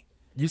funny.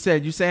 You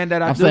saying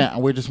that I I'm do?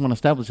 saying we just want to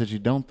establish that you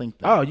don't think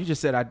that. Oh, you just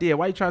said I did.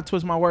 Why you trying to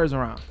twist my words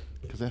around?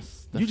 Because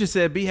that's You just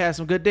said B had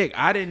some good dick.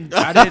 I didn't. No,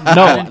 I didn't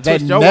that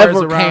twist your never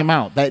words around. came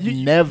out. That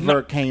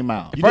never came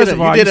out. First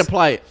of all, you didn't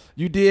play it.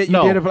 You did. You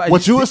No, did apply.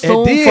 what you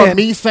assume from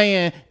me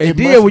saying it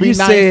did must when be you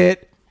nice,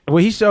 said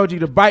when he showed you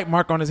the bite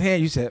mark on his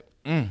hand. You said,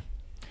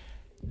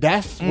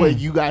 that's what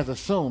you guys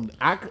assumed.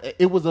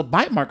 It was a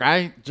bite mark.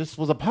 I just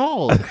was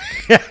appalled.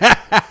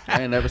 I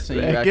ain't never seen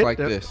you act Get like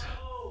the- this.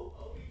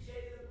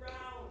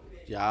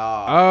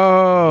 Y'all.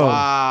 "Oh,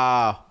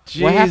 Wow.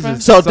 Jesus."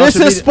 happened? So this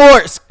Social is media-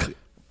 sports.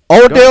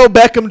 Odell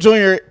Beckham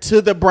Jr.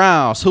 to the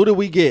Browns. Who do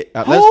we get?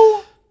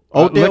 Who?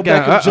 Odell Look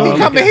at- Beckham Jr. He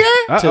coming here?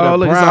 to the Uh-oh,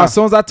 look, Browns. as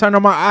soon as I turn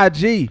on my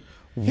IG,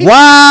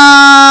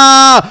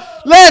 Wow.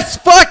 Let's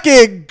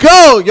fucking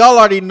go. Y'all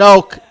already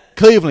know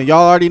Cleveland.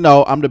 Y'all already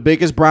know I'm the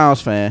biggest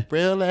Browns fan.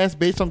 Real ass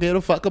bitch don't give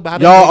a fuck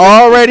about it. Y'all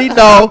already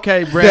know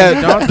Okay,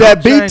 Brandon, don't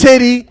that B change.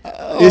 Titty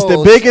is the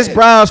Oh, biggest shit.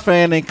 Browns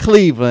fan in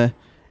Cleveland,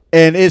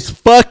 and it's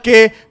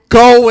fucking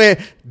going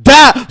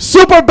down.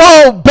 Super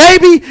Bowl,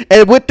 baby.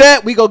 And with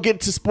that, we go get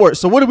to sports.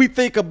 So, what do we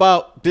think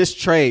about this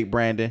trade,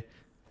 Brandon?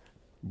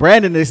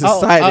 Brandon is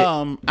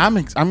excited. I'm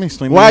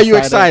extremely. Why are you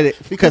excited?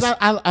 Because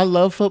Because- I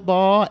love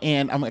football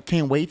and I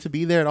can't wait to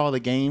be there at all the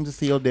games to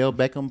see Odell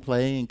Beckham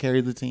play and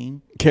carry the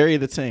team. Carry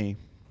the team.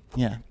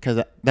 Yeah,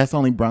 because that's the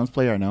only Browns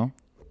player I know.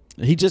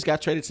 He just got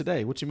traded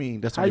today. What you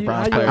mean? That's how only you,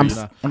 Browns how, player. you, you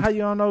know? how you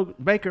don't know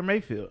Baker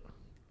Mayfield?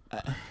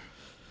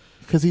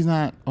 Because he's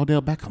not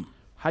Odell Beckham.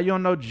 How you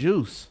don't know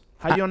Juice?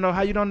 How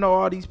you don't know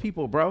all these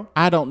people, bro?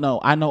 I don't know.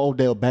 I know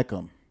Odell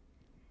Beckham.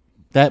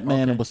 That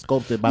man was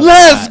sculpted by.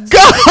 Let's the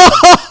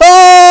gods.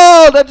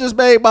 go! That just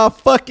made my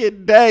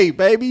fucking day,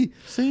 baby.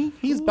 See,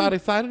 he's about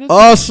excited.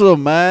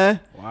 Awesome, man.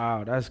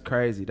 Wow, that's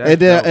crazy. That's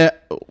And then,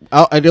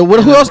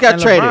 dope. who else got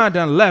and traded? LeBron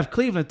done left.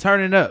 Cleveland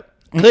turning up.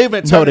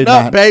 Cleveland No, turning they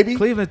up, not. baby.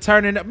 Cleveland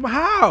turning up.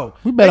 How?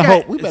 We better They got-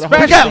 hope- we better hope.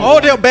 We got especially-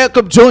 Odell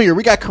Beckham Jr.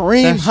 We got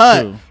Kareem That's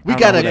Hunt. true. We I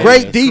got know a that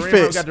great is. Kareem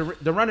defense.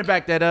 got the running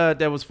back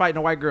that was fighting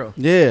a white girl.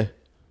 Yeah.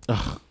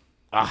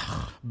 All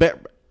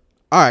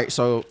right,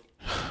 so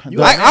You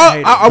a man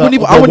hater. I wouldn't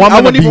even The I wouldn't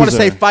woman even want to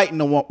say abuser. fighting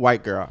the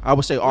white girl. I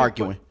would say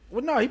arguing.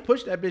 Well, no, he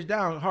pushed that bitch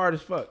down hard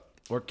as fuck,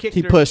 or kicked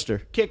He her. pushed her.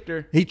 Kicked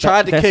her. He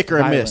tried to That's kick her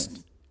and violence.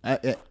 missed. No,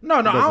 it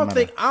I doesn't don't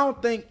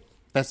matter. think.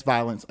 That's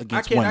violence I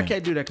against can't. women. I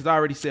can't do that because I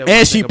already said. what I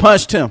And she think about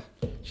punched him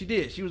it. She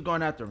did. She was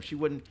going after him. She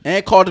wouldn't.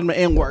 and called him the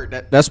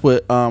N-word. That's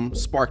what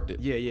sparked it.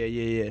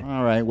 Yeah.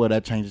 All right, well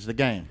that changes the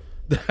game.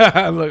 Look,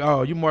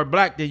 oh, you more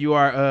black than you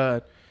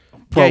are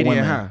Pro gay then,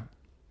 women. huh?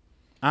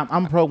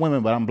 I'm pro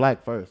women, but I'm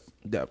black first.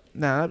 Yep.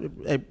 Nah,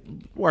 hey,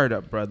 word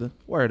up, brother.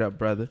 Word up,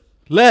 brother.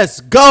 Let's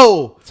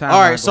go. Timeline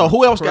All right, so going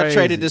who else got crazy.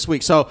 traded this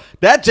week? So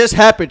that just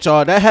happened,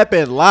 y'all. That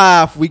happened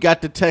live. We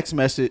got the text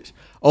message.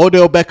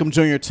 Odell Beckham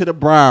Jr. to the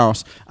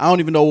Browns. I don't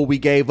even know what we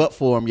gave up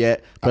for him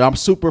yet, but I'm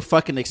super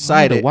fucking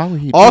excited. why would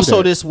he do Also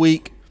that? this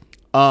week,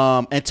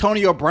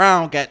 Antonio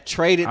Brown got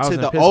traded I was to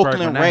in the Pittsburgh Oakland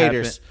when that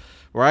Raiders,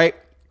 right?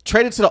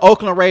 Traded to the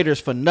Oakland Raiders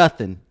for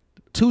nothing.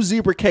 2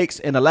 zebra cakes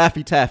and a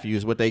Laffy Taffy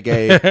is what they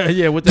gave.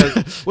 Yeah, what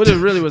it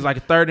really was like a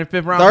third and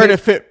fifth round. Third pick? and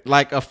fifth,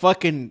 like a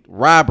fucking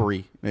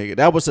robbery, nigga.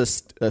 That was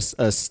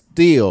a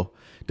steal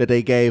that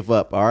they gave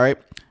up. All right.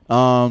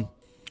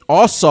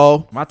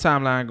 Also, My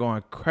timeline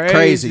going crazy.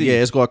 crazy. Yeah,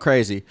 it's going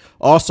crazy.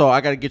 Also, I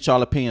got to get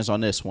y'all opinions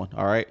on this one.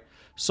 All right.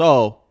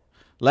 So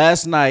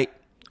last night,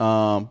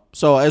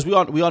 so as we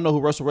all know who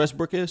Russell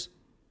Westbrook is.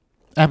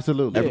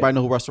 Absolutely. Everybody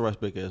know who Russell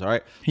Westbrook is. All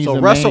right. He's so a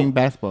Russell, main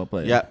basketball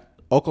player. yeah,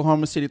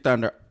 Oklahoma City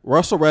Thunder.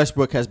 Russell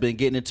Westbrook has been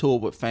getting into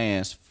it with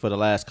fans for the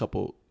last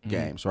couple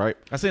games. Right.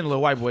 I seen a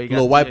little white boy. He got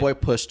Little white hit. boy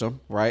pushed him.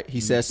 Right.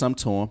 He said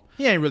something to him.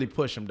 He ain't really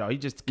push him though. He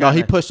just No, he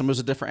kinda- pushed him. It was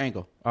a different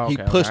angle. Oh, He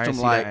okay, pushed okay. I him didn't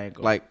see that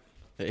angle. like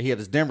he had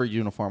his Denver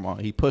uniform on.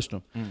 He pushed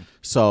him.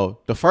 So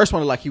the first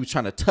one, like he was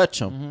trying to touch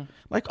him.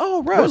 Like, oh,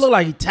 Well, it Russ. looked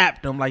like he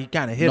tapped him, like he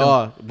kind of hit him.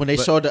 No, when they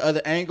But showed the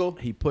other angle,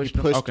 he pushed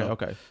him.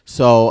 Okay.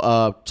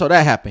 So, so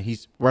that happened.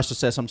 Russell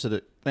said something to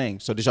the thing.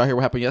 So did y'all hear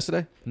what happened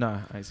yesterday? Nah,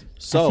 I ain't see. I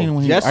So seen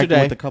when he argued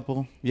yesterday, with the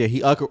couple. yeah,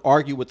 he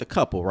argued with the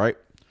couple, right?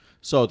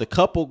 So the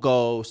couple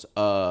goes,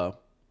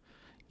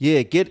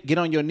 yeah, get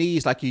on your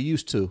knees like you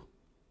used to,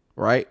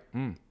 right?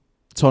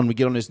 Told him to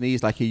get on his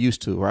knees like he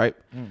used to, right?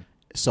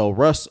 So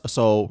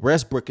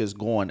Westbrook is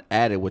going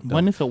at it with them.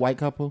 Wasn't this a white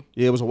couple?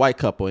 Yeah, it was a white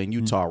couple in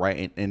Utah,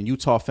 right? And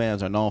Utah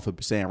fans are known for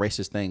saying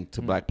racist things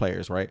to black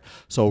players, right?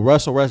 So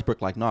Russell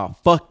Westbrook like, nah,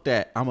 fuck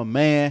that. I'm a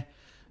man.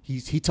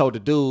 He told the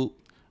dude,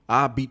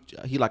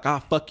 I'll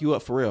fuck you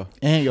up for real.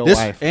 And your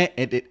wife. And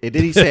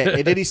then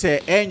he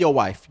said, and your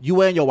wife. You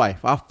and your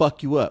wife. I'll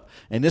fuck you up.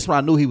 And this one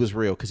I knew he was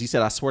real because he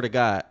said, I swear to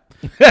God.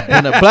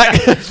 when a black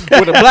man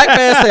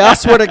say, I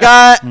swear to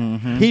God,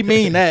 he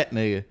mean that,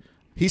 nigga.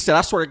 He said,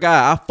 I swear to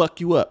God, I'll fuck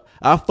you up.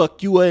 I'll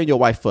fuck you and your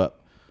wife up.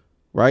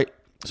 Right?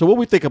 So what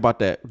we think about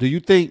that? Do you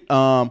think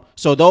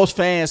so those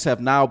fans have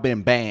now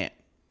been banned?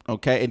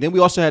 Okay. And then we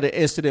also had an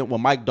incident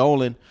with Mike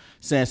Dolan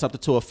saying something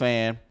to a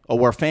fan, or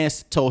where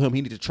fans told him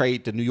he needed to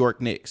trade the New York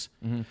Knicks.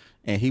 And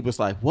he was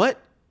like, what?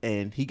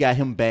 And he got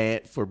him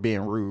banned for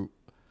being rude.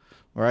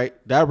 Right?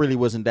 That really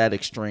wasn't that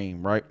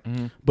extreme, right?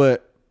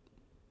 But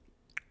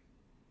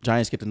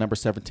Giants get the number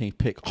 17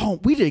 pick. Oh,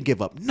 we didn't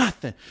give up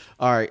nothing.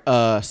 All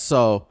right.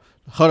 So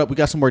hold up. We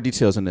got some more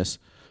details in this.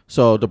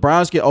 So the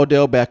Browns get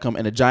Odell Beckham,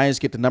 and the Giants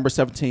get the number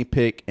 17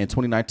 pick and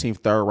 2019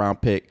 third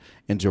round pick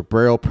and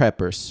Jabril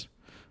Peppers.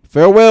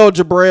 Farewell,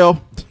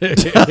 Jabril.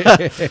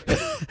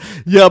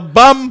 You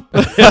bum.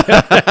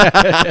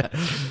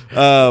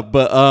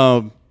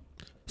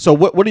 So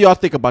what do y'all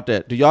think about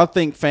that? Do y'all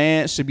think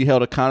fans should be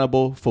held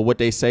accountable for what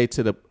they say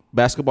to the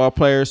basketball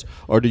players,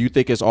 or do you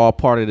think it's all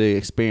part of the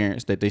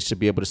experience that they should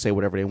be able to say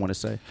whatever they want to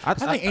say? I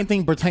think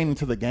anything pertaining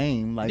to the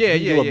game, like Yeah,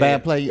 you do a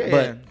bad play,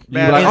 but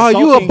Bad- Like, oh,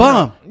 you a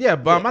bum. Yeah,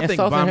 bum. I think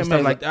insulting bum and him stuff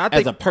as, like that. I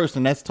as think a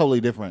person, that's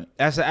totally different.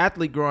 as an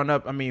athlete growing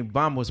up, I mean,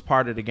 bum was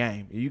part of the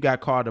game. You got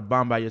called a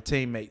bum by your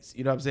teammates.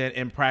 You know what I'm saying?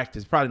 In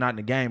practice, probably not in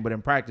the game, but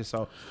in practice.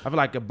 So I feel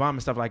like a bum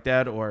and stuff like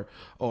that, or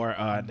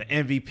the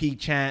MVP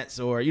chants,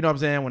 or you know what I'm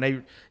saying? When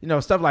they,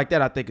 stuff like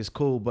that, I think is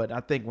cool. But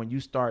I think when you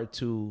start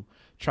to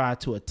try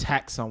to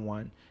attack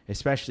someone,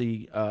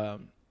 especially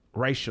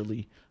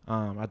racially,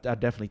 I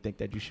definitely think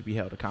that you should be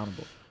held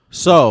accountable.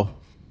 So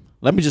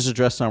let me just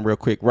address something real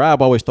quick.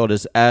 Rob always throw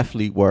this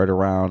athlete word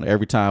around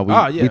every time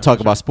we talk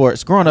about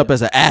sports. Growing up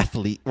as an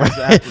athlete,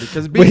 right?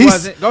 Because B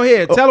wasn't. Go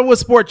ahead, tell her what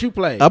sport you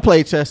played. I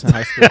played chess in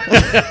high school.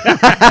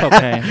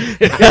 Okay,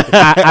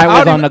 I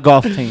was on the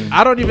golf team.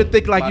 I don't even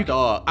think like My you.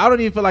 dog. I don't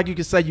even feel like you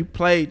can say you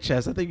played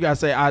chess. I think you gotta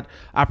say I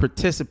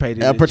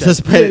participated. I in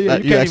participated. Chess. Yeah,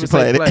 You can't actually even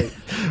say played it.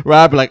 played.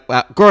 Rob be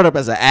like, growing up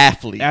as an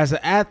athlete. As an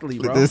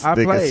athlete, bro, This I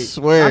nigga played.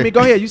 swear. I mean,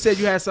 go ahead. You said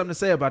you had something to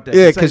say about that.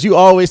 Yeah, Say- because you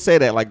always say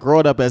that. Like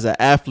growing up as an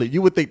athlete,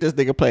 you would think this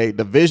nigga played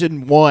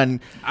Division I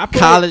I played-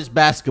 college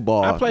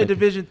basketball. I played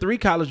Division III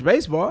college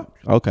baseball.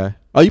 Okay.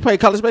 Oh, you played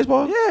college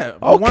baseball? Yeah.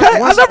 Okay. One I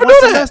never one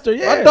knew that. semester,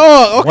 yeah. My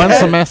dog. Okay. One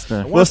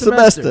semester. One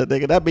semester,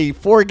 nigga. That mean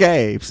 4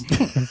 games.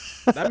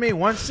 I mean,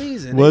 one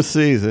season. One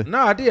season. No,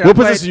 I did. What I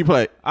played- position you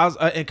played? I was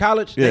in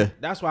college. Yeah.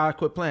 That's why I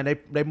quit playing.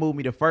 They moved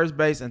me to first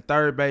base and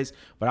third base,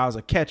 but I was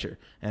a catcher.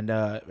 And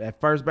at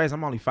first base,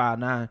 I'm only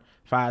 5'9",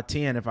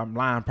 5'10". If I'm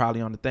lying,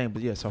 probably on the thing.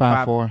 But yeah, so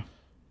 5'4".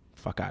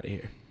 Fuck out of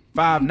here.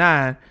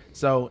 5'9".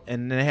 So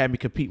and then they had me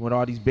competing with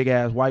all these big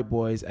ass white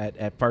boys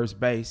at first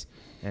base.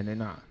 And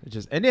then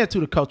and then too,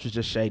 the coach was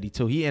just shady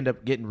too. He ended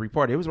up getting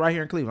reported. It was right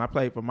here in Cleveland. I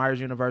played for Myers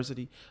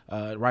University,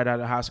 right out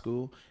of high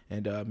school,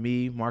 and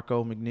me,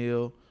 Marco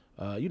McNeil.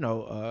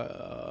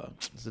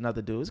 There's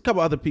another dude. There's a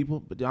couple other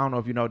people, but I don't know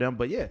if you know them.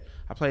 But yeah,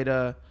 I played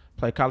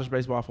college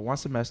baseball for one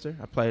semester.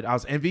 I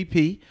was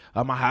MVP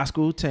of my high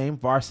school team,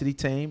 varsity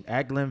team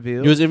at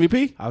Glenville. You was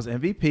MVP? I was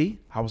MVP.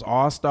 I was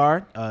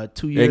all-star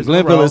 2 And years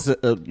Glenville in a row. is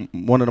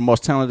one of the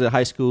most talented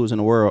high schools in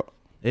the world.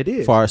 It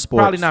is. far as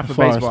sports. Probably not for As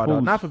far as baseball, though.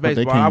 sports, Not for but they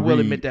baseball. can't I will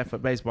read. admit that for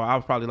baseball. I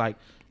was probably like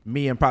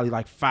me and probably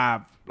like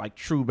 5 like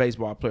true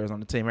baseball players on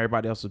the team.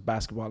 Everybody else was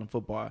basketball and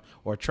football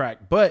or track.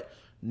 But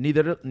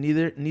neither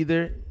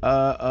whatever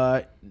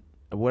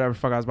the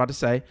fuck I was about to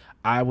say.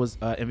 I was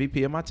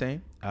MVP of my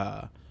team.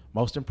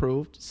 Most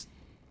improved,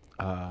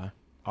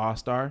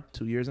 all-star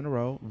 2 years in a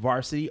row,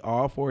 varsity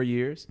all 4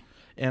 years,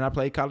 and I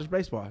played college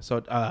baseball.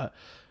 So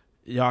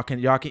y'all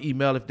can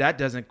email if that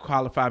doesn't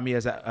qualify me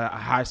as a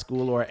high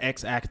school or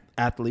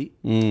ex-athlete.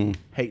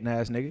 Hating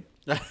ass nigga.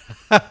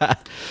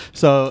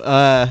 So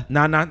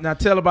Now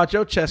tell about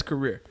your chess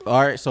career.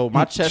 all right, so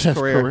my chess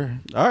career.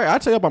 All right, I'll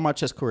tell you about my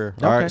chess career.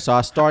 All Okay. right, so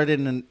I started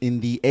in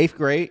the 8th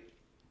grade.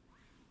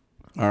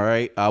 All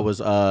right, I was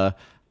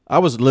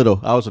little.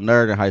 I was a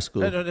nerd in high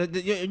school.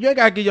 You ain't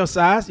gotta get your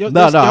size. Your I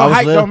was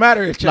height little. don't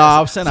matter in chess. No,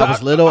 I'm saying I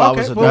was little. I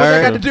was a What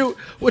that got nerd. to do?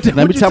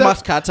 Let me tell my.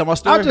 Can I tell my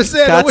story? I'm just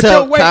saying, Can I with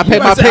tell- your weight, Can I you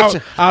paint my might say,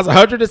 picture? I was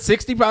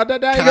 160 pounds.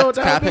 That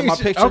Can I paint my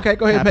picture? Okay,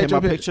 go ahead. Can I Paint paint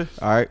your my picture.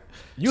 All right.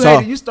 You So-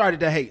 hated. You started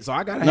to hate, so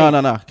I got to hate. No.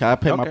 Can I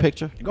paint my Okay.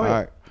 picture? Go ahead. All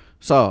right.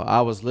 So I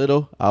was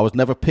little. I was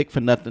never picked for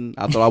nothing.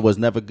 I thought I was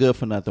never good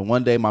for nothing.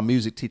 One day my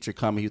music teacher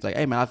come and he was like,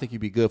 "Hey man, I think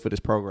you'd be good for this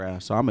program."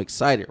 So I'm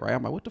excited, right?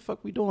 I'm like, "What the fuck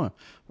we doing?"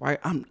 Right?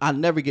 I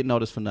never get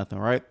noticed for nothing,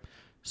 right?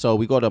 So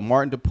we go to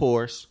Martin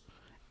DePore's,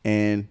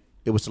 and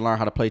it was to learn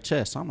how to play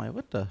chess. So I'm like,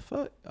 "What the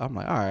fuck?" I'm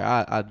like, "All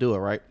right, I do it,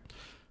 right?"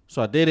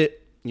 So I did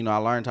it. I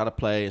learned how to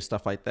play and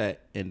stuff like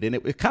that. And then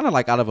it kind of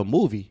like out of a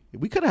movie.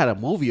 We could have had a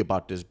movie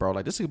about this, bro.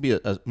 Like this could be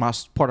my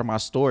part of my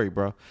story,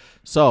 bro.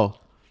 So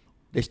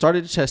they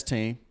started the chess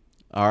team.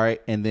 All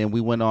right, and then we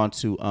went on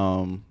to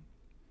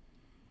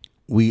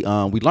we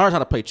learned how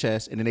to play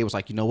chess, and then they was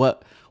like, you know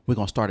what, we're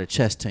gonna start a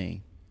chess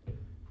team,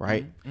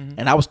 right?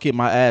 And I was getting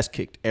my ass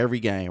kicked every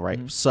game, right?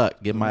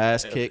 Suck, getting my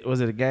ass kicked.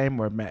 Was it a game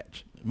or a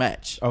match?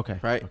 Match, Okay,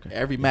 right? okay.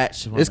 Every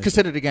match, wanna it's make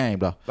considered a game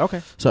though.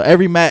 Okay. So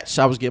every match,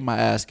 I was getting my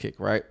ass kicked,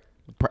 right?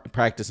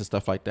 Practice and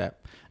stuff like that.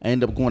 I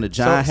ended up going to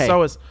John Hay.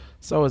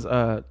 So is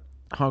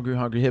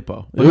Hungry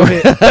Hippo. But go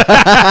ahead.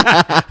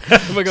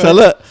 But go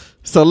ahead.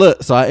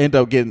 So I ended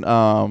up getting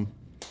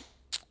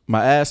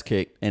my ass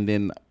kicked, and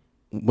then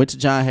went to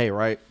John Hay,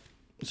 right?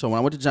 So when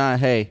I went to John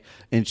Hay,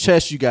 in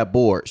chess you got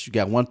boards. You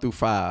got 1 through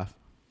 5.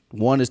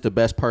 1 is the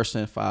best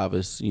person. 5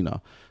 is,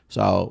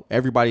 So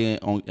everybody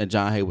at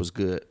John Hay was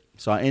good.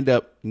 So I ended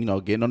up,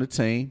 getting on the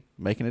team,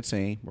 making a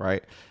team,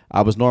 right?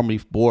 I was normally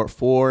board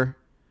 4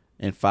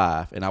 and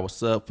 5, and I was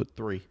sub for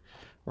 3,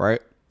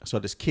 right? So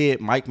this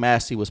kid, Mike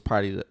Massey, was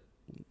probably the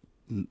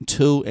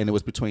 2, and it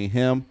was between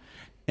him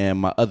and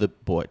my other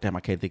boy. Damn, I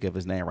can't think of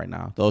his name right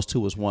now. Those 2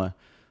 was 1.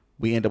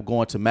 We ended up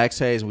going to Max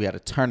Hayes, and we had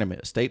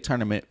a state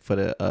tournament for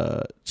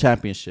the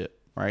championship,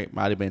 right?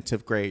 Might have been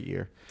 10th grade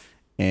year.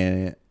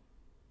 And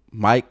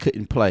Mike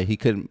couldn't play. He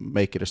couldn't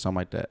make it or something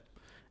like that.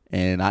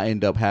 And I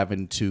ended up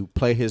having to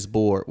play his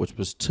board, which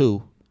was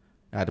 2.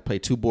 I had to play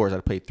 2 boards. I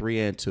had to play 3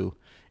 and 2.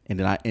 And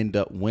then I ended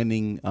up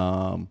winning.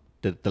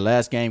 The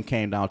last game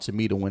came down to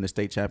me to win the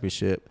state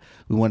championship.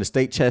 We won the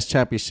state chess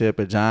championship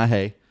at John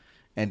Hay.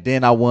 And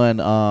then I won.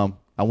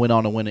 I went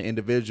on to win an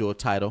individual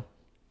title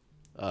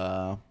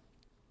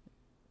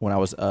when I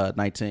was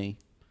 19.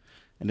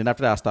 And then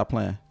after that, I stopped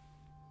playing.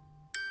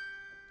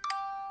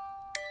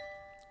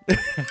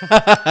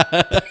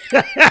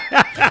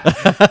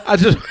 I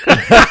just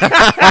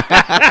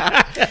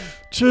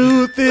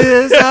Truth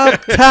is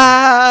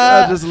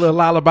uptight. just a little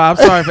lullaby. I'm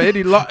sorry for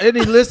any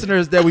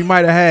listeners that we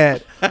might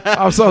have had.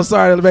 I'm so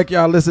sorry to make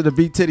y'all listen to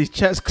Beat Titty's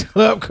Chess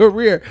Club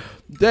career.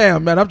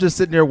 Damn, man, I'm just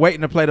sitting there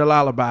waiting to play the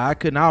lullaby. I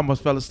couldn't. I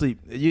almost fell asleep.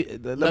 Let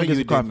me get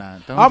some coffee.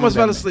 I almost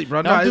fell asleep,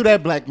 bro. Don't do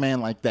that, black man,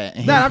 like that.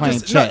 And Nah, I'm playing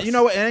just. chess. No, you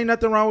know what? Ain't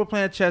nothing wrong with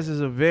playing chess.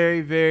 It's a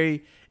very,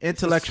 very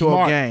intellectual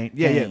smart game.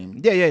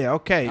 game. Yeah.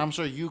 Okay. I'm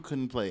sure you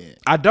couldn't play it.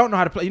 I don't know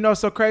how to play. You know,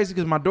 it's so crazy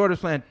because my daughter's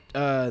playing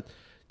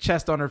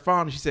chess on her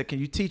phone, and she said, "Can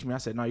you teach me?" I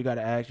said, "No, you got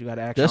to ask. You got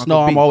to ask." Just your know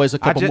Uncle I'm B." always a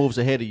couple moves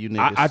ahead of you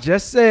niggas. I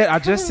just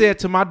said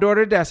to my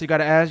daughter that, so you got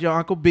to ask your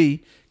Uncle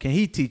B. Can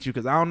he teach you?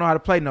 Because I don't know how to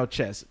play no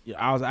chess.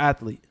 I was an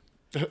athlete.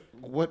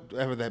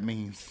 Whatever that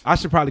means. I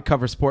should probably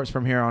cover sports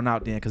from here on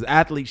out then, because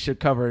athletes should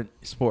cover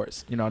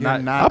sports. You know, You're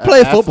not. I play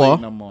an athlete football.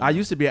 no more. I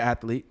used to be an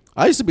athlete.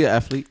 I used to be an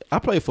athlete. I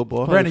played football.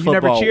 Played Brandon, you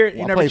never football. cheered?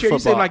 You I never played cheered? You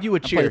seem football. like you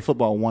would I cheer. played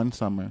football one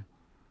summer.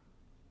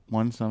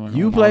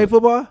 You played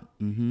football?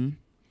 Mm-hmm.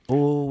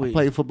 Oh, I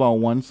played football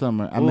one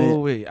summer. I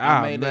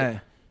made man.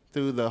 it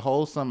through the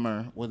whole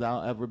summer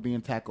without ever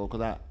being tackled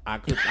because I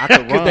could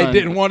run. Because they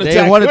didn't want to They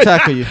didn't want to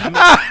tackle you.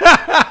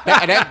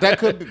 that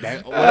could be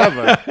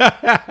whatever.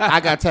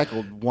 I got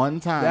tackled one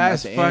time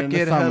That's at the end of the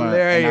fucking summer,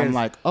 hilarious. and I'm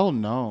like, oh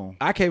no.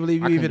 I can't believe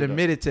you I couldn't even do that.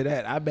 admitted to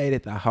that. I made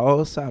it the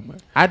whole summer.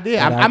 I did.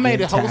 And I made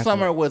get it whole tackled.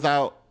 summer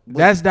without.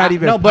 That's not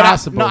even but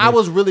possible. I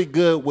was really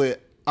good with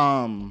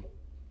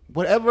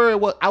whatever it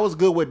was. I was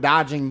good with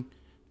dodging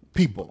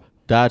people.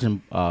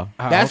 Dodging.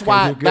 That's okay,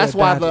 why. you're good That's at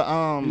why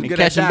dodging. the Good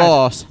at catching dodging.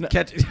 balls.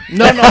 Catch.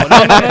 No.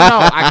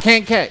 I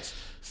can't catch.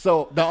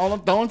 So the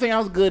only thing I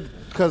was good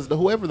because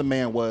whoever the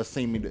man was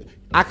seen me.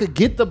 I could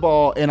get the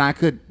ball and I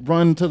could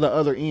run to the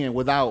other end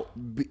without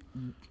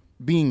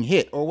being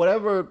hit or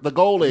whatever the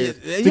goal is.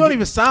 You don't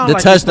even sound The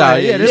like touchdown,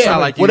 You play. yeah, you this sound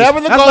is- like you whatever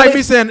the That's goal like is.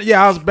 me saying,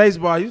 "Yeah, I was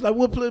baseball." You was like,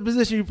 "What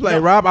position you play,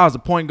 Rob?" I was a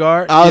point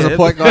guard. I was Yeah, a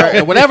point guard.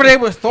 And whatever they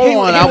was throwing,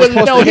 I was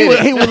supposed to hit it.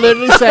 He would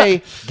literally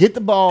say, "Get the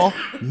ball,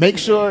 make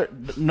sure,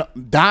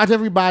 dodge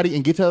everybody,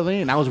 and get to the other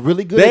end." I was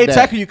really good. They at ain't that.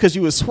 tackle you because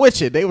you was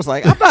switching. They was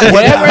like, I'm not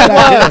Whatever it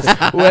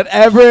was.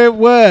 Whatever it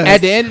was.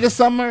 At the end of the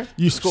summer,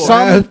 You scored.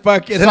 That's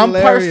fucking some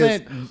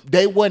hilarious. person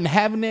they wasn't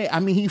having it. I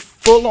mean, he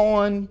full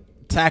on.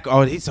 Tackle.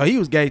 Oh, so he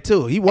was gay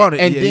too. He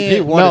wanted. And yeah, then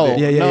he wanted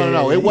no, it.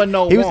 no, it wasn't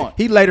no he want.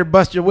 He later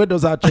bust your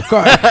windows out your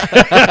car. No,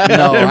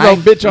 And I wrote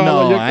ain't, bitch all no,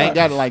 on your I ain't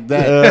car. got it like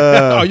that.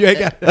 Oh, you ain't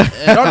got.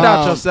 Don't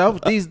doubt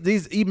yourself. These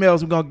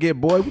emails we're gonna get,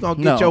 boy. We're gonna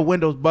get No. your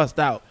windows bust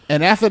out.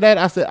 And after that,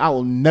 I said I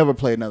will never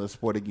play another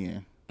sport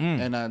again.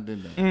 And I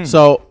did that.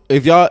 So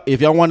if y'all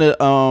want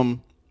to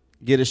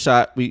get a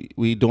shot,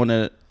 we doing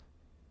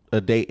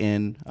a date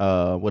in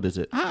what is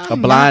it? A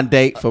blind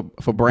date for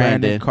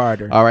Brandon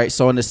Carter. All right.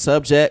 So in the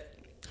subject,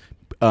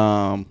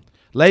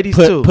 Ladies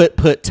too.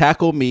 put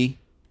tackle me.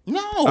 No.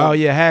 Oh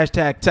yeah,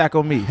 hashtag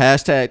tackle me.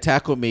 Hashtag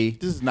tackle me.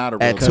 This is not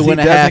a At real. he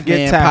 2.5 doesn't get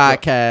Man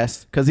tackled.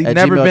 Podcast. Because he at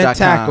never been gmail.com.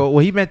 tackled.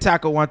 Well, he been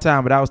tackled one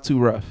time, but that was too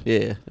rough.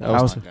 Yeah.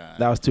 That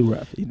was too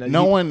rough. You know,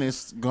 No you- one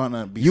is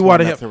gonna be You smart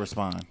wanted enough him- to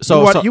respond.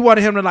 you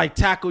wanted him to like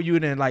tackle you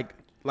and then like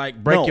break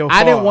No, your fall.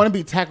 I didn't want to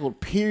be tackled.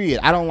 Period.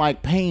 I don't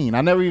like pain.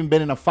 I never even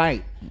been in a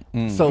fight,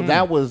 so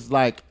that was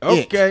like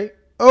it.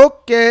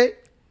 Okay.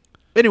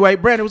 Anyway,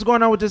 Brandon, what's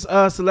going on with this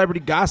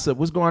celebrity gossip?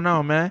 What's going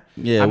on, man?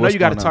 Yeah, I know what's you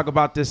got to going on? talk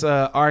about this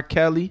R.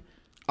 Kelly.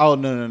 Oh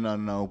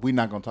no. We're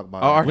not gonna talk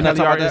about. Oh, R. it. We're not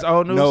Kelly talking is about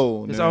old news.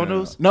 No, It's no, old no,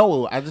 news.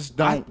 No, I just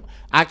don't.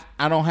 I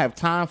don't have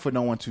time for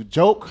no one to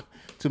joke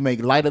to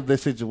make light of the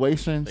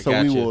situation. So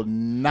got we you. will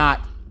not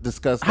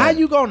discuss. That. How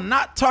you gonna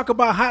not talk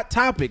about hot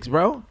topics,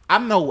 bro?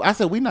 I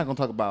said we're not gonna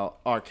talk about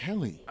R.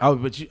 Kelly. Oh,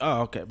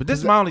 okay. But this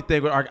is my only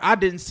thing with R. I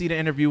didn't see the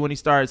interview when he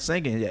started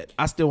singing yet.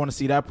 I still want to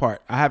see that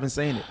part. I haven't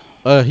seen it.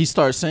 He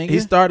started singing. He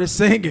started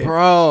singing,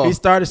 Bro. He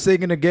started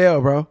singing to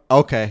Gail, bro.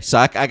 Okay, so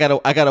I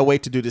gotta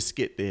wait to do the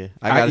skit there.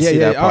 I gotta see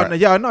that part.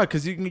 Oh, no,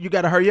 because you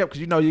gotta hurry up because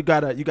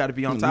you gotta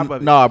be on top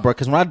of it. No, bro,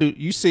 because when I do,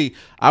 you see,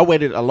 I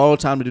waited a long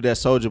time to do that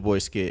Soldier Boy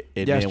skit,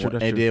 and Yeah, then that's true,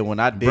 that's and true. then when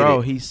I did Bro,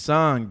 it, he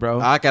sung, bro.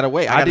 I gotta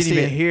wait. I I gotta didn't see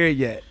even it. hear it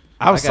yet.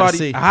 I was gotta sorry.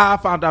 see. How I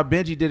found out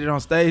Benji did it on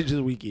stage this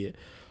weekend.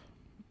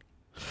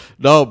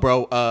 No,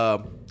 bro.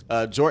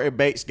 Jordan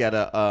Bates got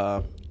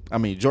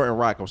Jordan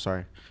Rock. I'm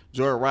sorry.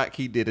 Jordan Rock,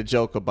 he did a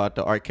joke about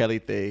the R. Kelly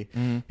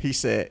thing. He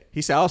said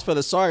I was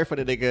feeling sorry for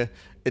the nigga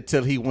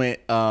until he went.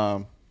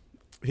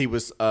 He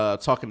was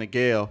talking to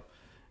Gail,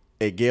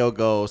 and Gail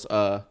goes,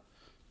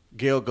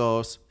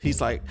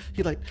 he's like,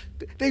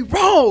 they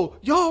wrong,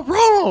 y'all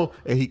wrong.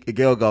 And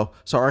Gail go,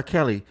 so R.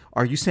 Kelly,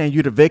 are you saying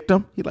you the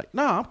victim? He like,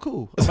 nah, I'm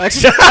cool. Like,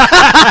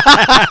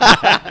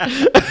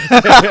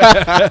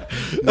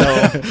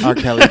 No, R.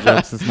 Kelly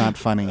jokes is not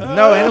funny.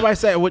 No, anybody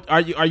say,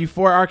 are you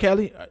for R.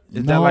 Kelly?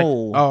 Is that like,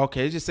 No. oh,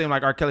 okay. It just seemed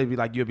like R. Kelly be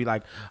like, you'd be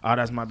like, oh,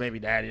 that's my baby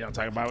daddy. I'm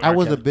talking about. I R.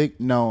 was Kelly.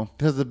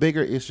 because the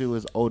bigger issue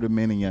is older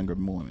men and younger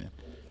women.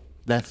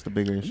 That's the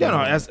bigger issue. You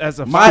know, as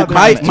a My- father,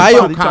 my- you my-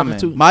 probably talking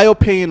to- my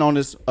opinion on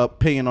this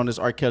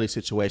R. Kelly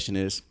situation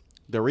is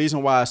the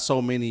reason why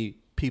so many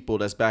people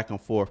that's back and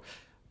forth.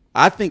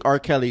 I think R.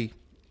 Kelly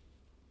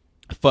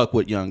fuck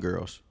with young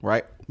girls,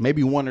 right?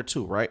 Maybe one or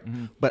two, right?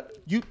 But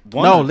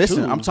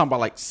listen, I'm talking about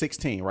like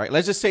 16, right?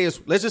 Let's just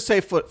say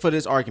for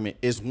this argument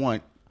is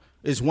one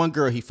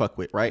girl he fuck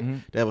with, right?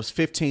 That was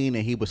 15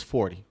 and he was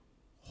 40.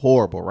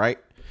 Horrible, right?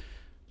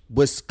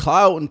 What's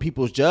clouding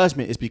people's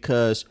judgment is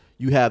because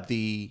you have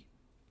the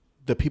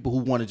people who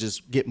want to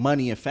just get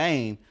money and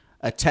fame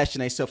attaching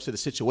themselves to the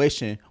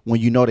situation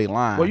when you know they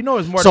lying. Well, you know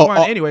it's more than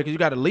one anyway because you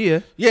got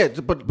Aaliyah. Yeah,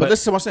 but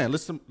listen to what I'm saying.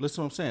 Listen what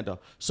I'm saying though.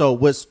 So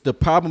what's the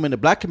problem in the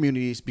black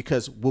community is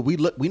because when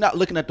we're not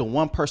looking at the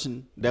one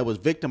person that was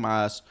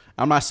victimized.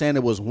 I'm not saying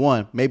it was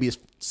one. Maybe it's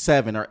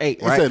 7 or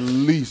 8. Right? It's at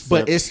least.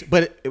 But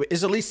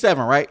it's at least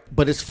 7, right?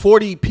 But it's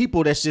 40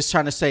 people that's just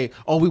trying to say,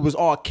 "Oh, we was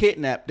all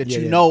kidnapped." That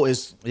know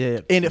is in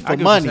it I for get what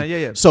you're money.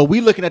 saying. Yeah. So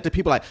we looking at the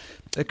people like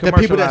It the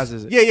people that's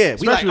commercializes it.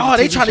 We like, Especially with oh, the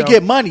they TV trying to show.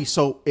 get money.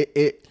 So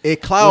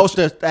it clouds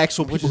the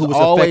actual which people is who was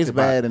always affected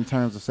by it. bad in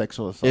terms of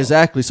sexual assault.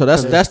 Exactly. So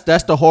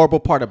that's the horrible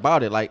part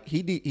about it. Like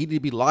he need to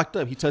be locked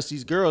up. He touched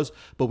these girls,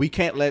 but we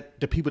can't let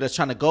the people that's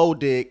trying to go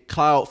dig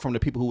cloud from the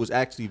people who was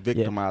actually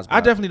victimized. I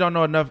definitely don't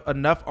know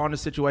enough on the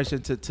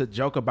situation to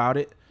joke about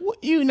it.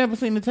 What, you never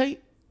seen the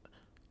tape?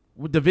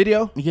 With the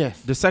video,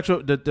 Yes.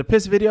 the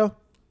piss video.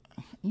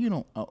 You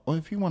don't. Or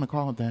if you want to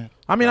call it that.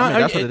 I mean,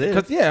 that's what it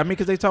is.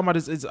 Because they talking about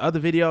it's other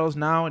videos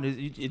now, and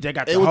they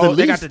got the It was whole, at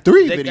they got least the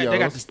 3 they got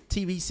videos. this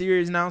TV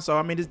series now, so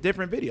I mean it's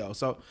different videos.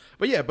 So,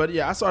 but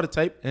yeah, I saw the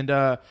tape, and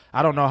I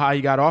don't know how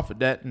he got off of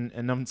that,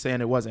 and I'm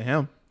saying it wasn't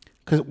him.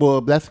 That's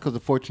because the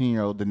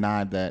 14-year-old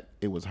denied that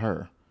it was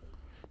her.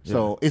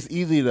 So it's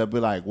easy to be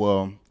like,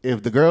 well,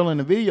 if the girl in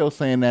the video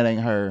saying that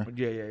ain't her.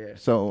 Yeah.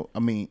 So I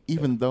mean,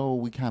 even though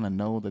we kind of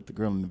know that the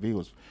girl in the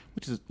video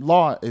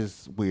law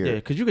is weird. Yeah,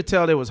 because you could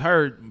tell it was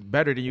her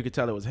better than you could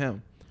tell it was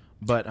him.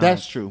 But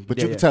That's true. But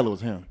you can tell it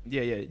was him.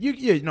 Yeah.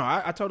 No,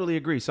 I totally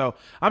agree. So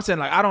I'm saying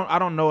like I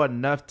don't know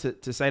enough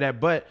to say that,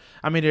 but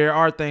I mean there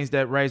are things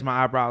that raise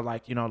my eyebrow,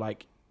 like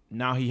like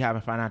now he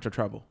having financial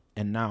trouble,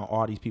 and now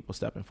all these people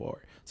stepping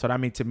forward. So I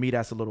mean to me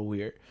that's a little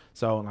weird.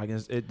 So like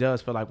it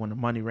does feel like when the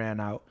money ran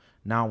out,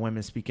 now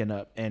women speaking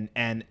up and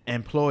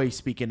employees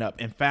speaking up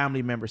and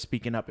family members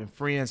speaking up and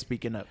friends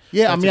speaking up.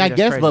 Yeah, So I to mean, me, I that's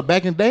guess, crazy. but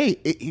back in the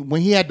day,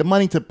 when he had the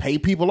money to pay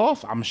people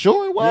off, I'm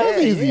sure it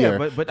was easier.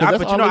 But 'Cause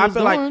that's all he I was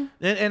feel like doing.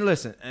 and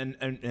listen,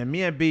 and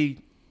me and B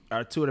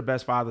are two of the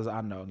best fathers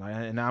I know, like,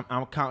 and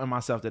I'm counting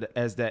myself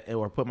as that,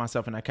 or put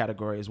myself in that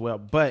category as well.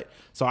 But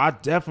so I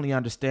definitely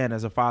understand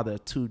as a father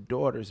of 2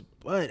 daughters.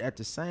 But at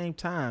the same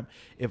time,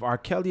 if R.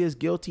 Kelly is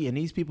guilty and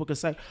these people can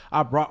say,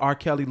 I brought R.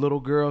 Kelly little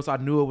girls, I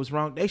knew it was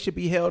wrong, they should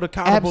be held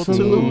accountable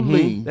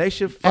Absolutely. too. They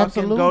should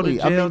fucking go to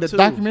jail I mean, the too.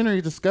 documentary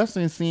is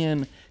disgusting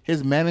seeing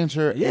his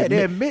manager. Yeah,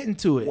 they're admitting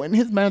to it. When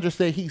his manager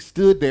said he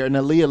stood there and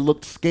Aaliyah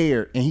looked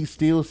scared and he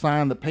still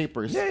signed the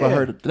papers for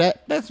her to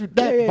that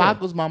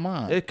boggles my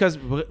mind. Because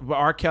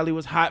R. Kelly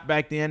was hot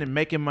back then and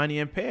making money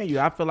and paying you.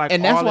 I feel like,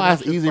 And that's all of why them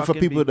it's should easy for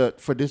fucking people be-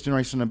 for this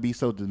generation to be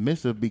so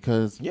dismissive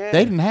because Yeah.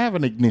 they didn't have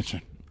an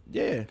ignition.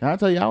 Yeah. Can I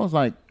tell you, I was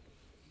like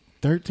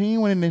 13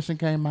 when Ignition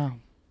came out.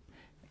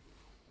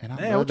 And I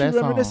Man, love what you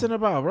that reminiscing song.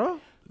 about, bro?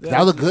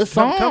 That was a good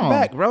song. Come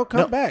back, bro.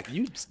 Come No. back.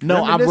 You No,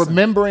 I'm reminiscing.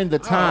 remembering the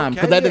time.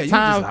 Because Oh, okay, at yeah, the you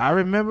time, I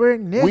remember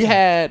it. Nigga.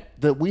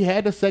 we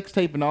had the sex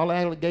tape and all the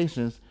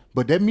allegations,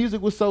 but that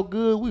music was so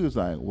good. We was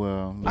like,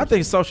 well, I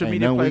think social ain't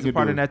media nothing we plays a could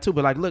part do. in that too.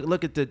 But like,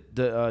 look at the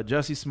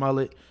Jussie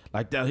Smollett,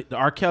 like the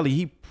R. Kelly.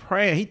 He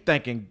praying, he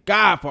thanking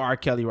God for R.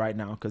 Kelly right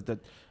now because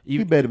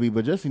He better be,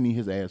 but Jussie need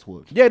his ass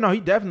whooped, yeah, no, he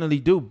definitely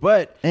do.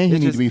 But and he it's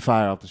need just, to be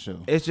fired off the show.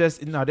 It's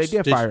just no, they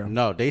did fire him.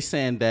 No, they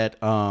saying that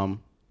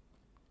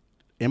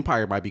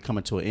Empire might be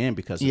coming to an end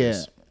because of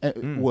this.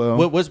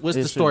 Well, What's the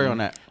it story should on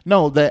be. that?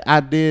 No, that I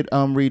did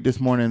read this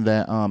morning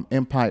that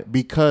Empire,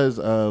 because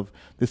of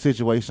the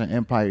situation,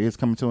 Empire is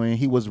coming to an end.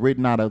 He was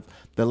written out of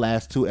the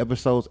last 2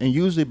 episodes, and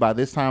usually by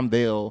this time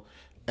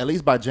at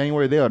least by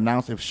January, they'll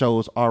announce if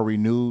shows are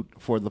renewed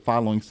for the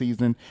following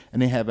season,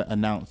 and they haven't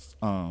announced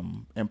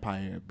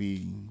Empire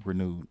being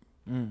renewed.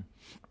 And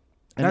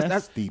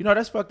that's deep.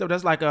 that's fucked up.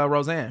 That's like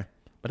Roseanne.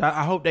 But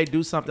I hope they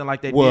do something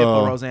like they did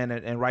Well, for Roseanne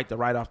and write the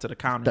write off to the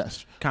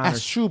counters.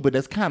 That's true, but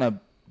that's kind of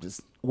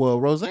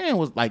Roseanne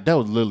was like, that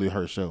was literally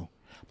her show.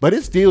 But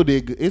it's still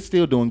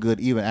doing good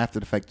even after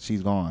the fact that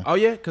she's gone. Oh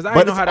yeah, because I But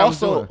didn't know how that was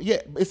doing.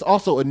 it's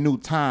also a new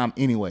time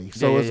anyway.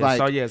 So it's like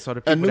so the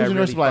a people new that generation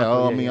really like, fuck with-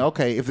 oh, I yeah, mean, yeah.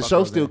 okay, if the Fuck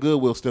show's still Roseanne.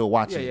 good, we'll still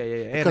watch Yeah, it. yeah, yeah,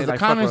 yeah. And Because they the like,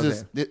 fuck comments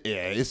Roseanne.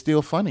 it's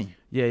still funny.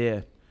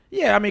 Yeah.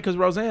 I mean, because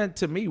Roseanne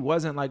to me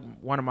wasn't like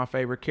one of my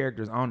favorite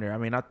characters on there. I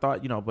mean, I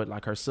thought but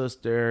like her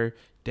sister,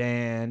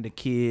 Dan, the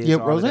kids. Yeah,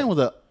 all of Roseanne that.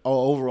 was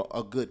overall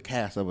a good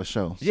cast of a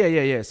show.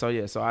 Yeah. So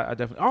I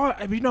definitely.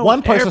 Oh,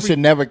 One person should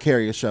never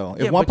carry a show.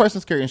 If Yeah, one but-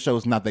 person's carrying a show,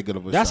 it's not that good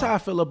of a That's show. how I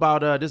feel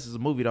about this is a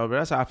movie though, but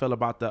that's how I feel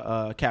about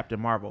the Captain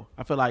Marvel.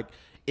 I feel like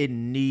it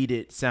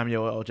needed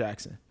Samuel L.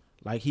 Jackson.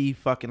 Like he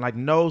fucking like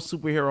no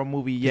superhero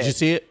movie yet. Did you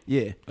see it?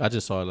 Yeah. I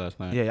just saw it last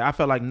night. Yeah, I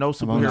felt like no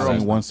I've only superhero.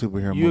 seen one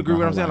superhero movie. You agree my with what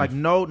I'm whole saying? life.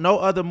 Like no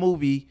other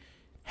movie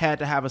had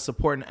to have a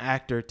supporting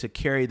actor to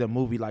carry the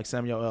movie like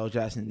Samuel L.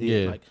 Jackson did.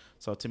 Yeah. Like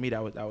so to me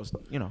that was it was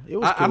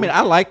cool. I mean,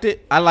 I liked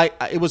it.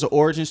 It was an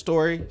origin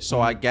story,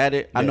 so I get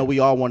it. I know we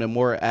all wanted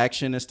more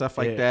action and stuff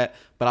like Yeah. that,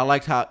 but I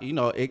liked how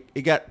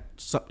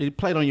it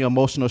played on your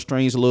emotional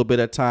strings a little bit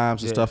at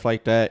times and Yeah. stuff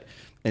like that.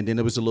 And then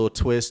there was a little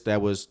twist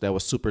that was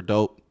super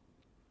dope.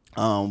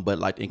 But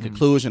like in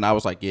conclusion, I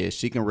was like, yeah,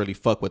 she can really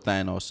fuck with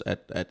Thanos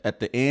at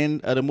the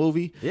end of the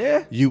movie.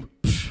 Yeah.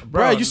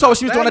 Bro, you saw what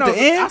she was doing at the Thanos,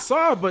 end? I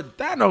saw it, but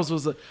Thanos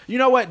was you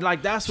know what?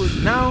 Like that's what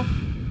now.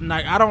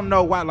 Like I don't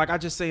know why. Like I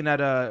just seen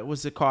that.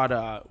 What's it called?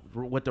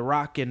 With The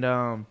Rock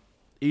and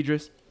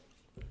Idris.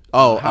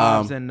 Oh,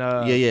 Hobbs and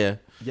yeah.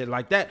 yeah,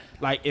 like that.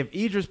 Like if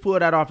Idris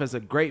pulled that off as a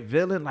great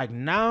villain, like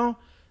now.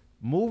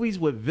 Movies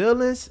with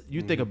villains,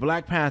 you think of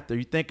Black Panther,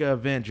 you think of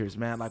Avengers,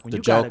 man. Like when The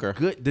you got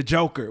Joker. the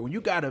Joker. When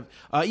you got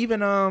even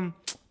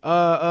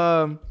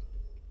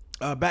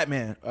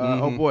Batman.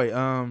 Oh boy,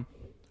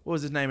 what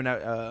was his name in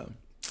that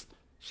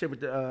shit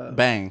with the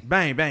Bang.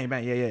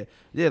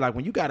 Yeah. Like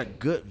when you got a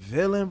good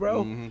villain,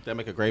 bro. That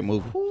make a great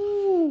movie.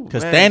 Woo,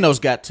 Because man.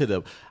 Thanos got to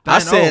the. I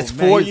said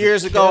man, 4 he's a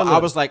years ago, killer. I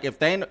was like, if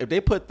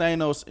they put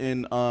Thanos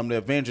in the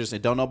Avengers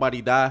and don't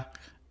nobody die,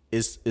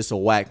 it's a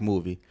whack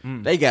movie.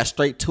 They got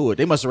straight to it.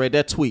 They must have read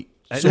that tweet.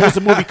 As soon as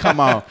the movie come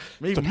on,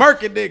 Me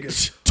murking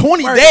niggas.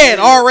 20 Murking dead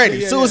niggas. already.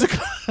 Yeah, As soon as yeah.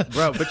 it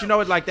Bro, but you know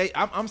what? Like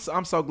I'm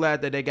so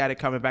glad that they got it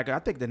coming back. I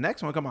think the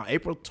next one come out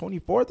April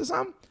 24th or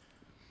something.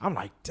 I'm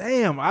like,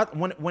 damn.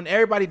 When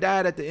everybody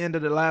died at the end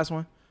of the last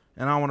one,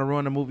 and I don't want to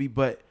ruin the movie,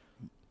 but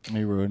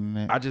Me ruining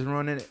it. I just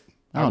ruined it.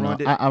 I don't know.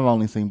 ruined it. I've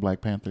only seen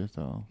Black Panther,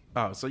 so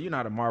Oh, so you're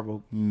not a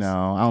Marvel.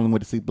 no. I only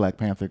went to see Black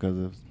Panther because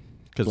of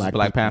because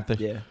Black Panther.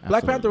 Yeah, Absolutely.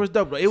 Black Panther was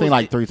dope. Though. It Seen was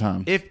like 3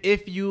 times.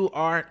 If you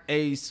aren't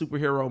a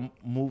superhero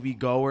movie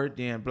goer,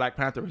 then Black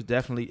Panther is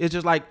definitely. It's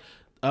just like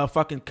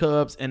fucking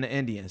Cubs and the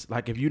Indians.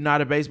 Like if you're not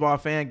a baseball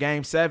fan,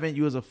 Game 7,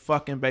 you was a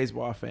fucking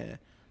baseball fan.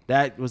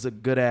 That was a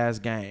good ass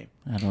game.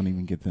 I don't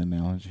even get the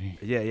analogy.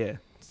 Yeah.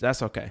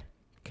 That's okay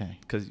Okay.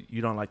 because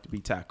you don't like to be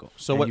tackled.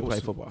 So and what- you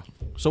play football?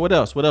 So what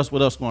else? What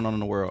else going on in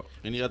the world?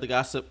 Any other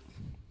gossip?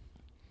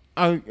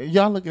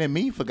 Y'all looking at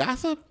me for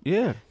gossip?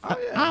 Yeah.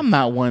 I'm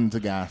not one to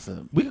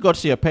gossip. We could go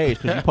to your page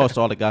because you post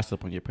all the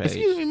gossip on your page.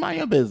 Excuse me, mind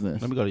your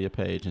business. Let me go to your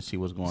page and see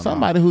what's going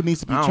Somebody who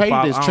needs to be I don't traded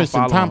follow- is I don't Tristan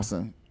follow him.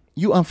 Thompson.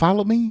 You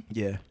unfollowed me?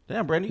 Yeah. on.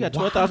 Damn, Brandon, you got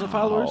 12,000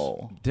 followers?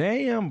 Wow.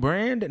 Damn,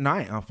 Brandon. No,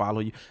 I ain't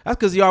unfollow you. That's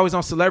because you always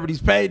on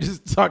celebrities' pages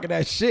talking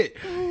that shit.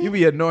 You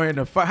be annoying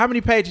the fuck. How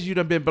many pages you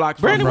done been blocked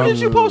from, Brandon, bro? when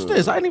did you post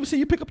this? I didn't even see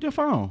you pick up your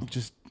phone.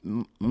 Just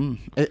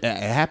it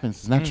happens.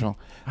 It's natural.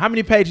 How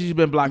many pages you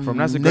been blocked from?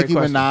 That's a great Nicki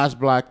question. Minaj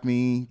blocked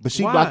me, but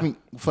she Why? blocked me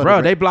for Bro,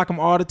 the, they block him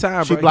all the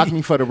time, she bro. blocked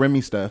me for the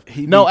Remy stuff.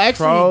 he No, be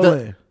actually,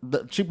 trolling.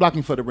 she blocked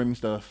me for the Remy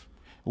stuff.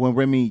 When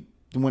Remy,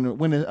 when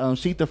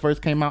Sheetha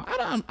first came out,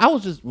 I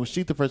was just when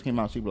Sheetha first came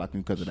out, she blocked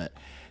me because of that.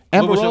 What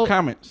Amber was your Rose-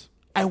 comments?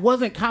 I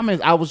wasn't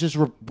comments. I was just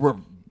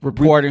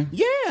Reporting.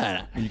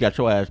 yeah. You got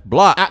your ass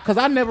blocked. Because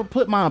I never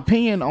put my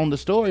opinion on the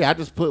story. I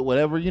just put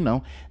whatever,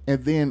 And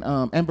then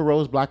Amber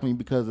Rose blocked me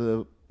because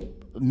of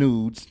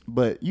nudes.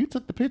 But you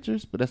took the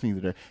pictures. But that's neither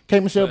there.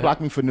 K. Michelle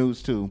blocked me for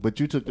nudes too. But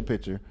you took the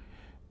picture.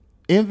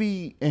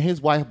 Envy and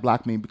his wife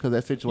blocked me because of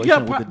that situation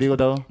got with the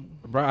dildo.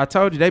 Bro, I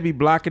told you they be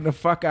blocking the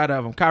fuck out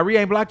of him. Kyrie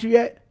ain't blocked you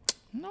yet?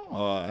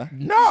 No.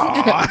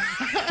 No.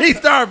 He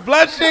started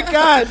blushing.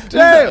 God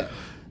damn.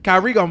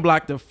 Kyrie gonna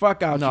block the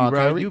fuck out No, you, bro.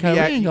 Kyrie- you Kyrie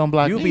ain't gonna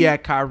block you me. be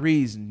at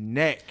Kyrie's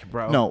neck,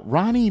 bro. No,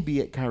 Ronnie be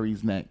at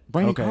Kyrie's neck.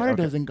 Brandon Okay, Carter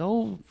okay. doesn't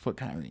go for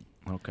Kyrie.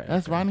 Okay.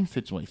 That's Ronnie's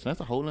situation. That's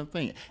a whole other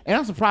thing. And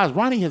I'm surprised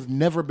Ronnie has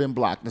never been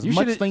blocked. As You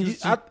much should've-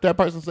 things you- that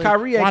person said,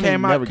 Kyrie ain't Ronnie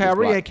came out. never gets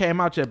Kyrie blocked. ain't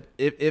came out yet.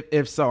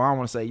 If so, I don't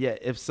want to say yet.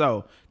 If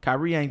so,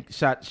 Kyrie ain't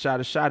shot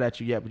a shot at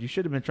you yet. But you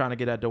should have been trying to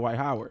get at Dwight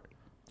Howard.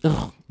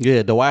 Ugh.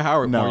 Yeah, Dwight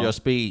Howard No. more your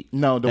speed.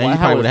 No, And Dwight you probably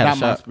Howard's would've had not a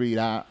my shot. speed.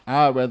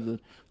 I'd rather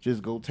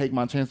just go take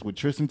my chance with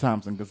Tristan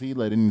Thompson because he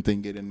let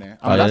anything get in there.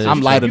 Oh, yeah, I'm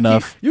yeah. light You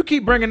enough. You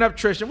keep bringing up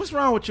Tristan. What's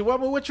wrong with you?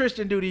 What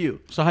Tristan do to you?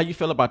 So how you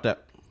feel about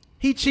that?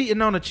 He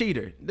cheating on a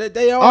cheater.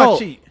 They all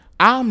cheat.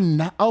 I'm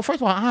not. Oh,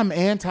 first of all, I'm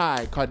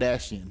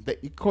anti-Kardashian.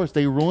 Of course,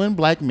 they ruin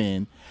black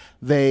men.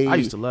 I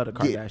used to love the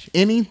get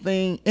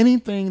Kardashians.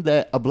 Anything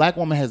that a black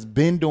woman has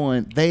been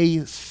doing,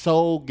 they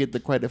so get the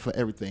credit for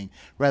everything.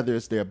 Whether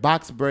it's their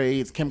box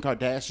braids, Kim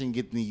Kardashian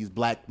getting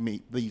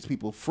these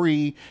people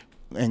free,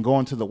 and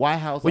going to the White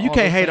House. Well, you all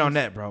can't those hate things. on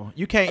that, bro.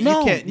 You can't. No,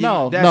 you can't.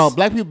 no.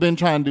 Black people been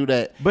trying to do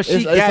that, But she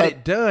It's got a-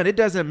 it done. It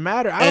doesn't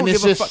matter. I and don't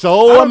it's give a just fuck. I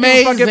so don't give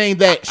a fuck if- amazing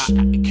that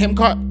Kim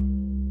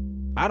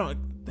I don't.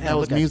 That Damn,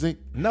 was look at music.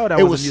 you. No, that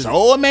it wasn't was music.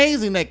 so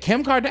amazing that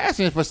Kim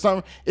Kardashian for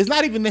some. It's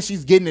not even that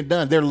she's getting it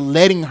done; they're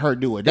letting her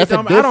do it. That's a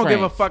I difference. don't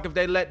give a fuck if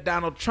they let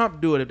Donald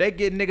Trump do it. If they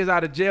get niggas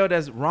out of jail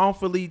that's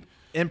wrongfully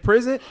in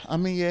prison, I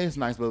mean, yeah, it's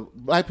nice, but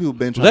black people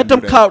been trying Let to them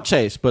do that. clout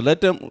chase, but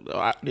let them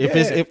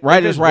if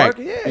right is right.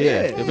 working, If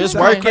it's it's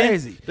not working,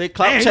 crazy. they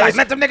clout Damn, chase. like,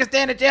 let them niggas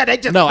stay in the jail. They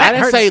just No, I let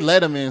didn't her- say let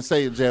them in,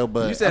 say jail,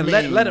 but You said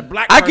I mean, let a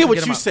black. I person get what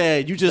them you out.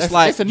 said. You just That's-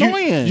 like it's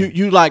annoying.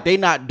 You like they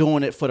not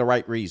doing it for the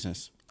right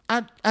reasons. I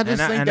just And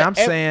think and that I'm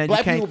saying you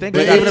black can't people think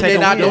been you But even gotta if take they're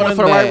a not win. doing it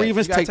for the right that.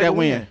 reasons, You gotta take take a that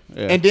win. win.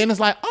 Yeah. And then it's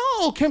like,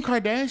 oh, Kim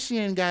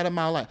Kardashian got him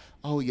out. Like,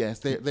 oh yes,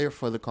 they're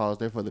for the cause,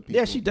 they're for the people.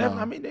 Yeah, she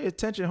definitely. I mean, they're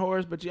attention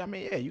whores, but I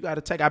mean, yeah, you got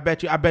to take. I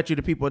bet you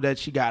the people that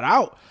she got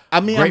out. I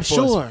mean, I'm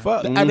grateful as sure.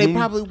 fuck. And they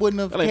probably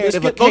wouldn't have Like, cared let's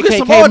if a go get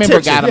some KKK more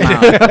member got him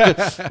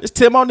attention. out. There's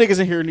 10 more niggas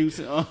in here.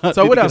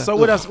 So what else?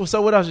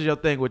 So what else is your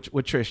thing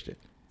with Tristan?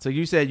 So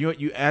you said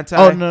you anti?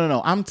 Oh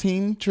no! I'm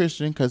Team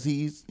Tristan because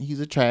he's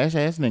a trash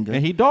ass nigga.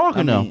 And he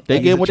dogging I mean, them. They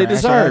he's get a what they trash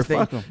deserve. Thing.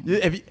 Fuck them.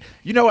 If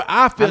you know what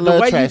I feel, I the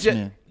love way you trash just.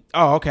 men.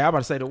 Oh, okay. I'm about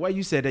to say the way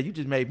you said that, you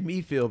just made me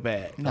feel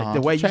bad. Like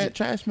the way you.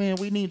 trash men,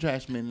 we need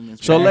trash men in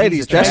this. So world. ladies,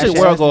 he's a that trash should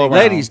ass nigga.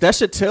 ladies, that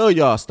should tell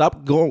y'all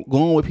stop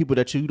going with people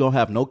that you don't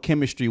have no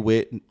chemistry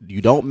with,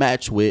 you don't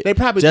match with. They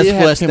probably just did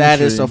for have a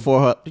status chemistry. or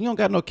for her. You don't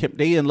got no chem.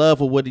 They in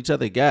love with what each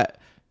other got.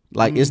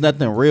 Like it's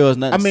nothing real. It's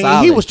nothing. I mean,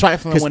 solid. he was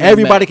trifling because when they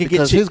everybody met can get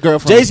because cheated. his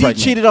girlfriend was Jay-Z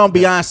pregnant. cheated on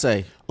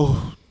Beyonce.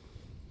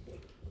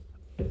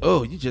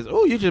 Oh, you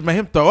just made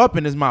him throw up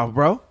in his mouth,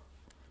 bro.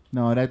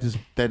 No, that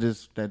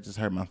just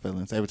hurt my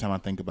feelings every time I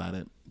think about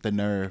it. The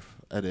nerve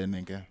of that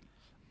nigga.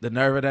 The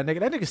nerve of that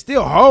nigga. That nigga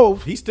still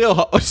hove. He still.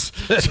 Watch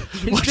still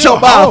your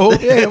mouth. hoe.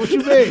 Yeah, what you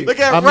mean? Look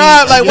at I mean,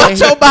 Rob. Like yeah, watch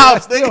he- your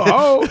mouth. Still nigga.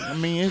 hoe. I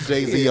mean, it's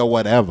Jay-Z or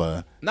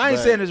whatever. No, I ain't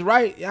But- saying it's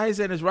right. I ain't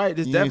saying it's right.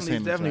 It's You ain't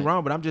definitely saying it's right.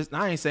 wrong. But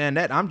I ain't saying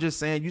that. I'm just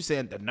saying you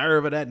saying the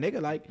nerve of that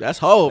nigga. Like That's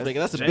Hov, nigga.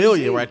 That's a Jay-Z.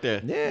 billion right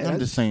there. Yeah, I'm that's-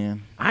 just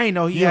saying. I ain't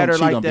know he You had her don't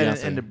cheat like on that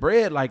Beyonce. and the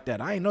bread like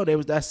that. I ain't know they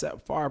was that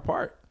far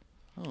apart.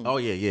 Oh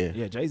yeah, yeah.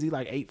 Yeah, Jay-Z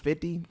like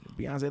 850,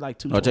 Beyonce like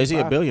 225. Oh, Jay-Z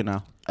a billion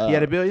now. He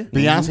had a billion.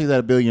 Beyonce's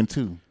at $1 billion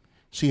too.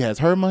 She has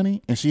her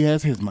money and she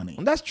has his money.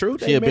 That's true.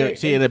 She had a $1.5 billion.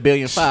 He had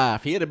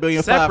 $1.5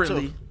 billion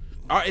separately.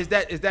 too. Is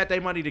that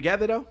their money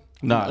together though?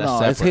 No, that's No,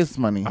 separate. it's his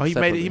money. Oh, he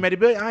made a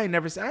billion. I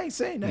ain't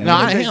saying that.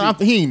 No,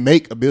 Jay-Z. he ain't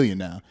make $1 billion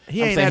now.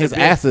 He I'm ain't saying at his a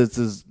billion. assets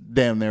is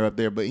damn near up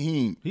there, but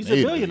he ain't. He's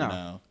made a billion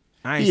now.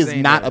 I ain't He is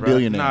saying not that, a bro.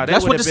 billionaire. Nah,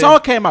 That's what the would've song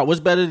came out. What's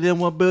better than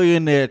 $1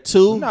 billionaire?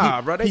 Two.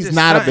 Nah, bro. They He's just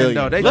not a stunting,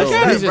 billionaire. though. They Look just at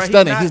stunting, him. He's just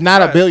bro. stunning. He's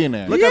not a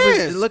billionaire. Look Yes.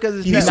 at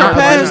his He's net not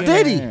worth. a surpassed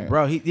billionaire. Diddy.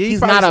 Bro. He's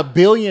not a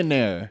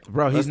billionaire.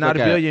 Bro, he's Let's not a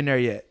look at it. billionaire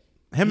yet.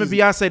 Him and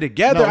Beyonce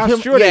together, No, I'm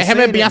him, sure yeah, they him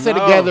and seen it. Beyonce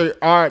No. together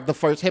are the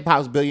first hip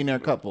hop's billionaire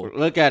couple.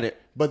 Look at it.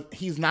 But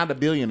he's not a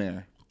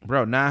billionaire.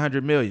 Bro,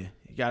 900 million.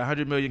 He got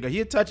 100 million.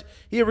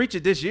 He'll reach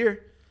it this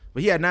year,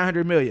 but he had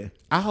 900 million.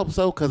 I hope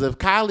so, because if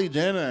Kylie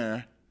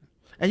Jenner,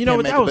 And you know Can't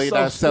what? make That a was billion so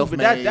dollars stupid.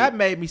 self-made. That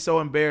made me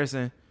so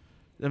embarrassing.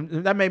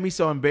 That made me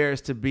so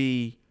embarrassed to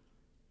be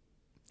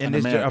in An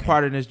this a American.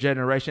 part of this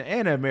generation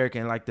and an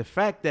American. Like the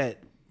fact that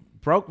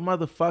broke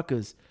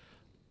motherfuckers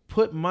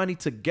put money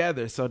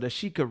together so that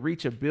she could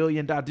reach $1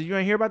 billion. Did you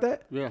ain't hear about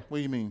that? Yeah. what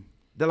do you mean?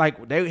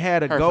 They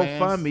had a Her GoFundMe.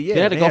 fans? Yeah,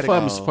 They had a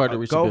GoFundMe GoFundMe for her to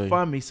reach $1 billion.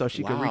 GoFundMe so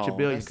she could reach $1 Wow,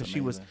 billion that's because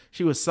amazing.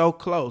 she was so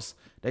close.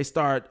 They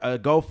started a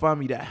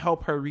GoFundMe to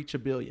help her reach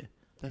 $1 billion.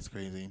 That's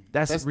crazy.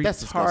 That's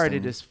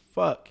retarded disgusting. as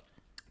fuck.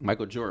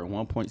 Michael Jordan,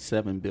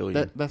 1.7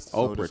 billion. That's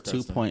so Oprah,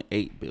 disgusting.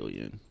 2.8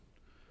 billion.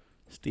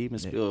 Steven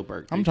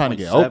Spielberg. I'm trying to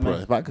get 3.7.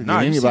 Oprah. If I could Nah,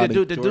 get you see the anybody,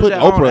 dude that do put that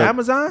on Oprah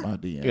Amazon? my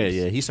DMs.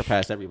 Yeah, he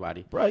surpassed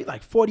everybody. Bro, he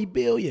like 40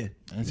 billion.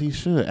 As he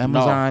should.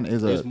 Amazon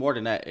is It's a more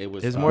than that. It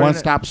was It's more than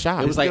one-stop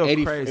shop. It was like Still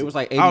 80. crazy. It was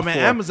like Oh 84. man,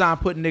 Amazon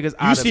putting niggas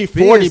out You of see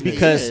business. 40 Yes,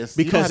 because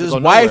you don't have to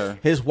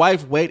his go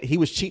wife nowhere. he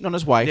was cheating on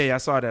his wife. Yeah, I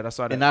saw that.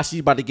 And now she's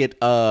about to get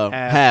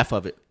half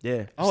of it.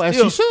 Yeah. Oh, as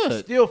she should.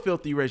 Still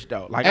filthy rich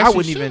though. Like As I she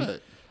wouldn't even.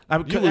 should.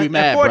 You would be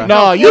mad, bro.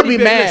 No, you'll 40 be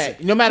billion, mad.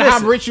 listen, No matter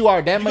listen. how rich you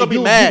are, that You might gonna be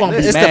you mad. gonna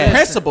be It's mad. the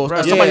principle Bro,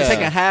 of somebody yeah.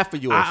 taking half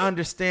of yours. I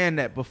understand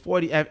that, but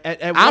 40 at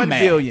I'm 1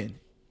 mad. billion.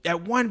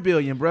 At 1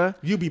 billion, bro.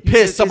 You be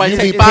pissed. Somebody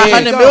take it's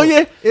 500 ego.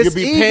 million? It's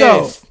You'll be ego.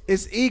 pissed.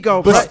 It's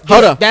ego, But bro.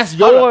 Hold on. That's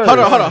Hold yours.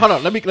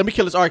 on. Let me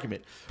kill this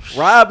argument.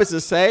 Rob is the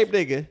same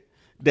nigga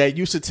that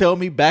used to tell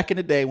me back in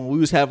the day when we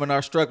was having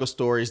our struggle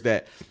stories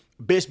that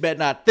bitch better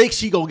not think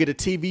she gonna get a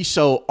TV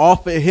show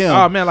off of him.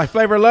 Oh man, like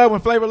Flavor of Love when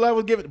Flavor of Love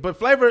was given, but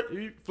Flavor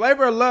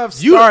of Love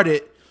You-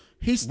 started.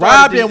 He started.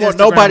 Rob this didn't want Instagram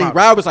nobody. model.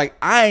 Rob was like,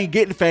 I ain't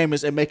getting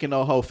famous and making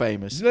no hoe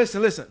famous.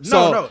 Listen.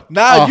 So No.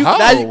 now you, Oh,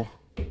 now you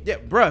Yeah,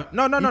 bro.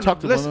 No. You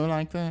talk to Listen. women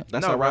like that?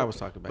 that's No, what bro. Rob was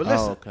talking about. But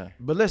listen, okay.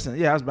 But listen,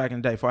 yeah, I was back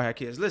in the day before I had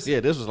kids. Listen, Yeah,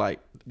 this was like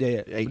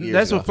yeah. 8 years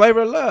That's ago. what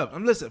Flavor of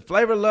Love. Listen,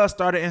 Flavor of Love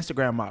started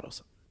Instagram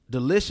models.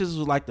 Delicious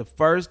was like the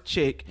first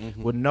chick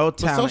with no But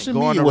talent social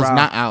going media around. was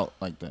not out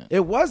like that.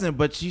 It wasn't,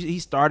 but he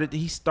started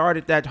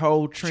that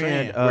whole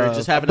trend. We're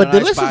just having But a nice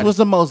Delicious body. was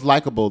the most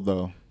likable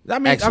though. I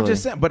mean, I'm Actually.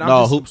 just saying. But I'm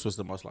No, just, Hoops was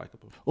the most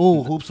likable.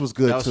 Oh, Hoops was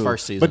good That was too.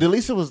 first season. But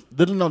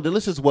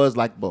Delicious was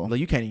likable. Look,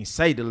 you can't even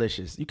say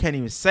delicious. You can't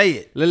even say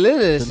it.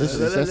 Delicious,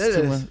 that's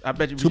too much. I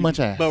bet you Too much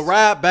ass. But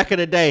Rod, back in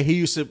the day, he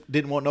used to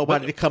didn't want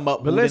nobody to come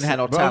up who didn't have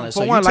no bro, talent.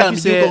 for So one, you tell like me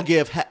you you said, gonna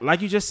give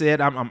like you just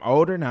said, I'm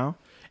older now,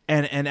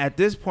 and at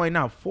this point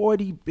now,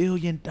 $40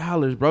 billion,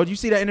 bro. You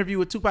see that interview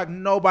with Tupac?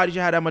 Nobody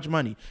should have that much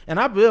money, and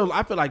I feel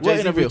like What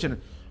Jay-Z interview?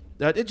 reaching.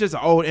 It's just an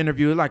old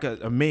interview, like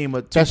a meme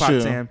of That's Tupac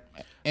true. saying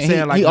And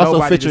saying like he also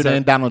nobody featured deserve-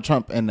 in Donald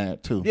Trump in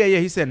that too. Yeah,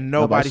 he said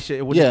nobody should.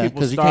 It was yeah,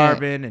 people 'cause you can't-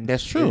 starving, and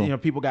that's true. You know,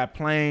 people got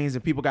planes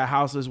and people got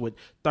houses with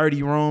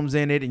 30 rooms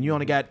in it, and you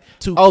only got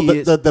 2 Oh,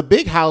 kids. the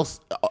big house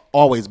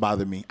always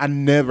bothered me. I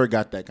never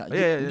got that kind.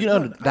 Yeah, you know,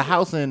 no, the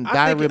house in I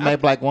Diary think of a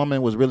Mad Black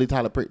Woman was really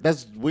Tyler Perry.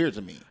 That's weird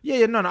to me.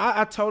 Yeah, no,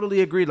 I totally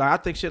agree. Like I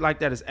think shit like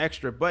that is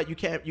extra, but you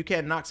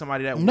can't knock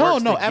somebody that No,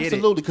 works no, to get it.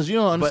 absolutely, because you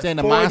don't But understand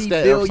the $40 mindset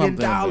of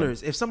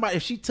billion something.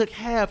 if she took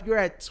half, you're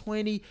at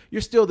 20.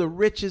 You're still the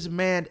richest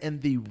man in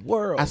the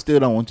world. I still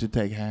don't want you to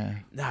take half,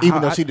 Nah,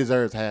 even though I- she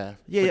deserves half.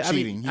 Yeah, for I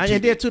cheating. mean, He and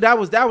cheated. then too, that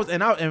was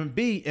and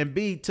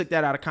B took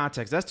that out of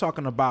context. That's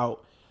talking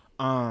about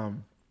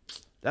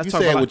that's You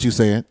talking said about, what you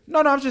said. No,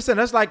 I'm just saying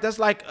that's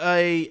like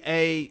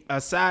a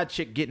side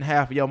chick getting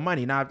half of your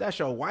money. Now, if that's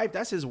your wife,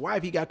 that's his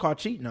wife. He got caught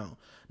cheating on.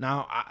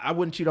 Now, I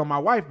wouldn't cheat on my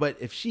wife, but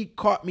if she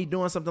caught me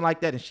doing something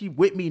like that and she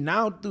with me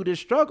now through this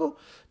struggle,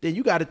 then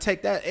you got to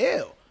take that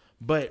L.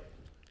 But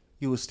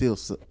You would still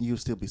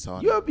be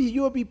sorry.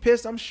 you'll be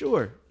pissed, I'm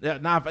sure.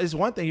 Now, if it's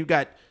one thing you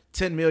got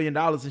 $10 million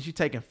and she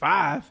taking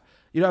 5.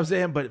 You know what I'm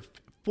saying? But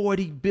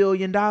 $40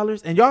 billion,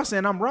 and y'all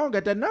saying I'm wrong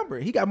at that number.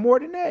 He got more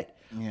than that.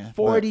 Yeah,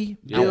 $40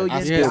 but billion. I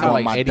Yeah, still it's want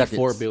like my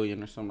 84 ducats.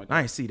 billion or something like that.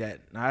 I ain't see that.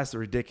 Now that's a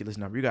ridiculous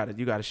number. You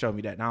got to show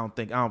me that. And I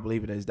don't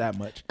believe it is that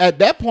much. At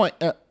that point,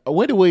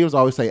 Wendy Williams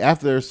always say,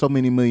 after there's so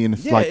many million,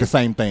 it's Yeah, like the it-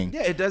 same thing.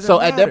 yeah, it doesn't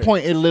So at that matter.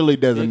 point, it literally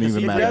doesn't Yeah, 'cause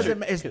even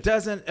It matter.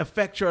 doesn't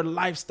affect your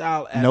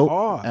lifestyle at Nope.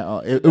 all. At all.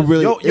 It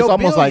really, Your it's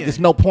almost like billion. it's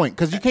no point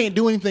because you can't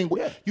do anything.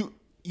 Yeah.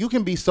 You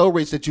can be so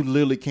rich that you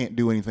literally can't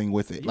do anything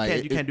with it.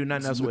 You can't do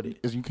nothing else with it.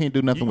 You can't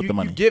do nothing with the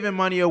money. You giving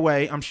money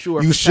away, I'm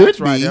sure. You for should tax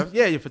be. write-offs.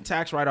 Yeah, for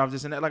tax write-offs,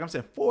 this and that. Like I'm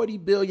saying, $40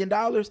 billion.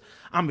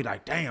 I'm be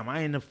like, damn,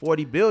 I ain't in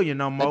 $40 billion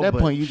no more. At that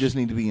but point, you just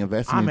need to be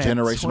investing I'm in at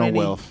generational $20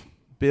 wealth.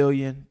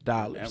 billion.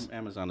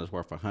 Amazon is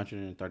worth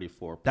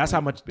 134. That's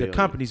how much the billion.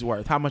 company's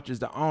worth. How much is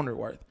the owner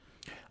worth?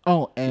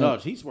 Oh, and No,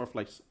 he's worth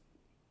like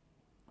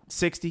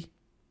 60.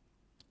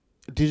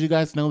 did you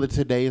guys know that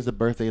today is the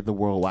birthday of the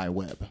World Wide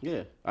Web?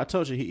 yeah. I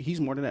told you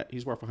he's more than that.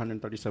 He's worth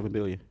 137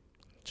 billion.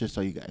 Just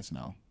so you guys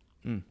know.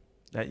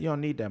 That you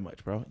don't need that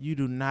much, bro. You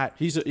do not.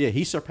 He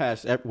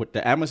surpassed with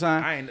the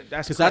Amazon.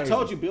 That's because I crazy.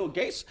 told you Bill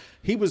Gates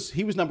he was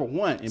number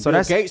 1, and So Bill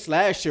that's- Gates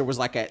last year was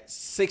like at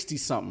 60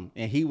 something,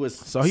 and he was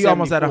So he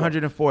almost at 74.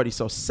 140.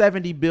 So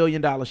 $70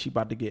 billion she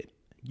about to get.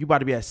 You about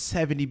to be at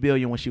 70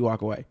 billion when she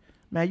walk away.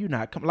 Man, you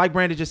not like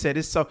Brandon just said.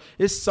 It's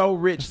so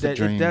rich It's a that it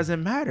dream.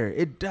 doesn't matter.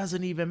 It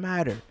doesn't even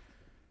matter.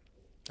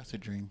 That's a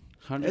dream.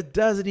 100 It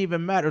doesn't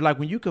even matter. Like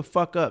when you could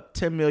fuck up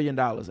 $10 million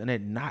and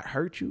it not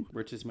hurt you,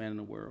 richest man in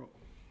the world.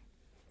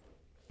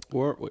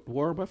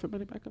 Warren Buffett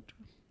made it back up to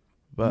him.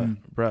 but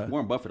bruh,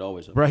 Warren Buffett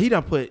always up. bruh, he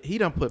done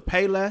put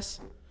Payless.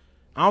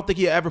 I don't think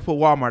he'll ever put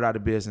Walmart out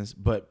of business,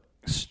 but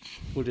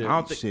Who did? I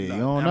don't think Shit, no,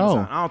 you don't Amazon.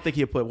 know. I don't think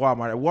he'll put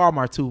Walmart.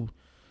 Walmart too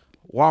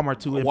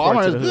important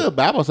Walmart to is the good, hood.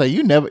 but I will say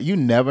you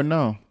never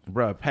know.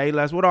 Bruh,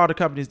 Payless. What all the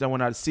companies that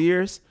went out?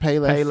 Sears,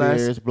 Payless,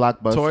 Sears,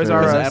 Blockbuster, Toys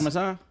R because of Us.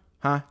 Amazon.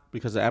 Huh?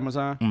 Because of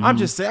Amazon. I'm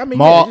just saying. I mean,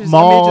 Mall, yeah, it's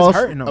malls, just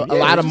hurting them. a Yeah, lot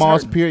it's of just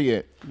malls. hurting.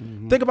 Period.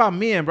 Think about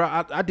me and bro.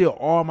 I did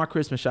all my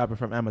Christmas shopping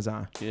from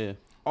Amazon. Yeah.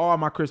 All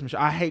my Christmas.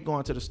 I hate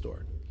going to the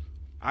store.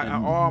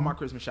 All my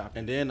Christmas shopping.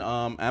 And then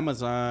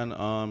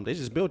Amazon, they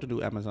just built a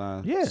new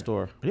Amazon Yeah.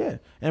 store. Yeah,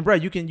 and bro,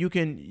 you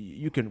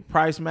can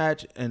price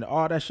match and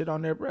all that shit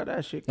on there, bro.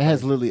 That shit. It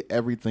has literally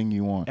everything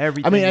you want.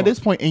 Everything I mean, you at this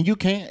want. point, and you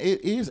can't.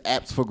 It is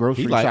apps for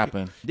grocery He like-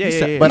 shopping.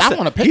 Yeah. But I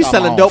want to pick. He's out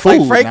selling my dope own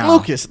like food Frank now.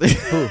 Lucas.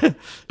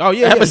 Oh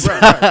yeah,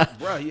 Amazon.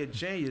 bro. He a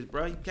genius,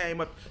 bro. He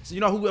came up. So you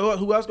know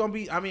who else gonna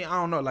be? I mean, I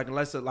don't know. Like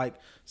unless like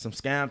some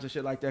scams and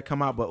shit like that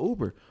come out, but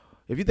Uber.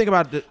 If you think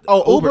about the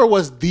Uber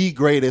was the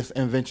greatest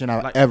invention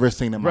I've ever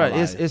seen in my bro,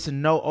 life. it's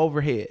no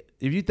overhead.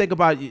 If you think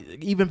about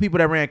even people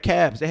that ran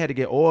cabs, they had to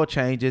get oil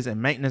changes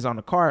and maintenance on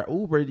the car.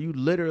 Uber, you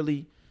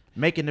literally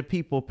making the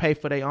people pay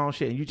for their own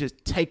shit, and you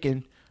just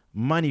taking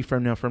money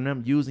from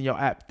them using your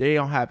app. They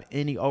don't have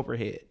any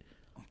overhead.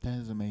 That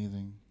is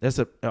amazing. That's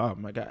oh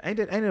my god, ain't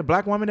it a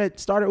black woman that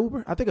started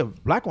Uber? I think a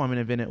black woman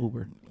invented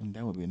Uber. And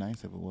that would be nice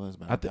if it was,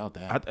 but I doubt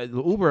that.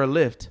 Uber or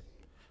Lyft.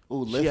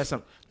 Ooh, She has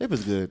some. Lyft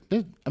is good.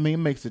 I mean, it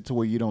makes it to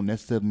where you don't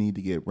necessarily need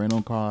to get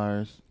rental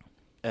cars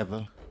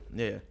ever.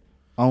 Yeah.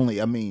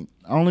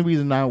 Only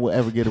reason I will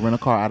ever get a rental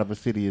car out of a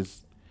city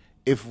is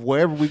if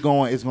wherever we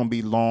going, it's gonna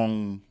be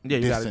long. Yeah,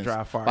 you gotta distance,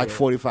 drive far, like yeah.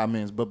 45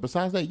 minutes. But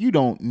besides that, you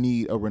don't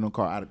need a rental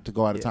car to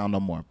go out of town no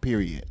more.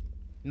 Period.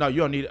 No,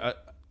 you don't need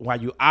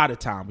while you out of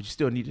town, but you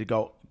still need to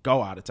go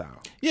go out of town.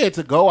 Yeah,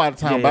 to go out of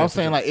town. Yeah, but yeah, I'm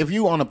saying like if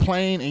you on a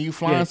plane and you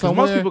flying Yeah, because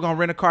somewhere, most people gonna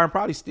rent a car and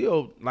probably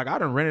still like I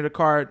done rented a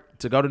car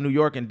to go to New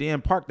York and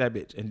then park that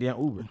bitch and then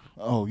Uber.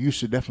 oh, you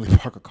should definitely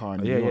park a car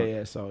in New Yeah, York. yeah,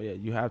 yeah. So yeah,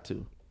 you have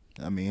to.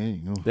 I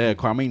mean, you know, Yeah,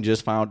 Carmine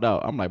just found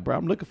out. I'm like, bro,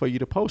 I'm looking for you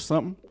to post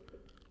something.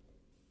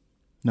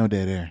 no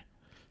dead air.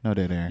 No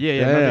dead air. Yeah,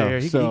 yeah. Damn. No,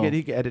 there. So-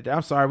 He can edit that.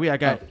 I'm sorry.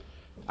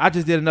 I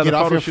just did another Get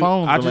off photo your shoot.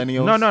 phone, I just,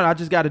 millennials. no. I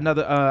just got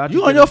another. I just You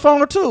did on your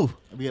phone or two?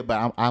 Yeah,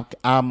 but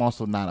I'm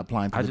also not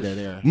applying to the dead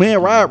air. Me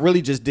and Rob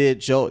really just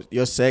did your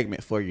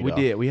segment for you. We though.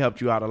 did. We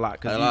helped you out a lot A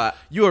because lot.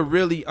 you were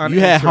really You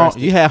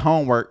uninterested. had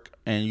homework,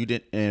 and you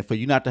didn't. And for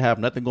you not to have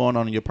nothing going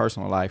on in your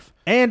personal life,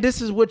 And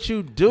this is what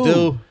you do.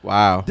 dude.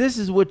 Wow. This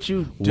is what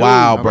you do.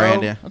 Wow, bro.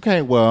 Brandon.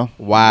 Okay, well,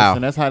 Wow.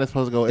 listen, that's how it's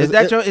supposed to go. Is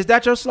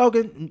that your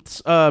slogan?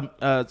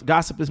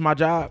 Gossip is my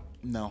job.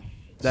 No.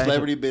 That ain't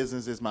Celebrity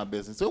business is my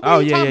business. So what Oh,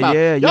 are you yeah, talking yeah, about?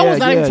 yeah, Y'all was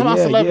not yeah, even talking about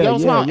yeah, celebrity. Y'all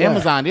was talking yeah, about yeah.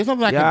 Amazon. There's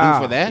nothing I Yeah,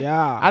 can do for that.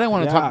 yeah, I didn't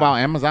want to yeah. talk about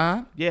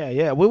Amazon.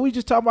 Yeah. Well, we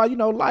just talking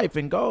about life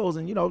and goals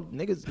and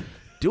niggas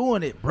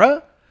doing it,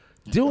 bruh.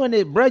 Doing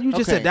it, bruh. You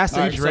just Okay. said that's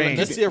All the right, so dream.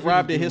 let's see if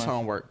Rob did his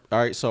homework. All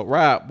right, so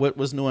Rob, what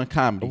was new in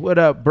comedy? What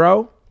up,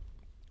 bro?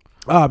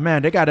 Oh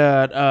man, they got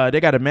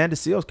Amanda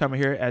Seals coming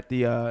here at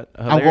the.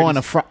 I'm going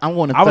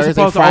to I was Thursday,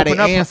 supposed Friday, to open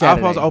up. and I was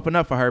Saturday. supposed to open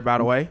up for her, by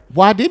the way.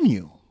 Why didn't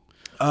you?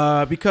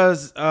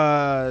 Because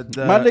My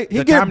nigga, he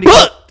the get comedy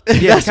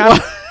booked. Yeah,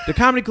 That's the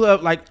comedy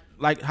club, like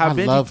how I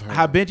love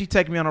her. Benji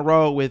take me on a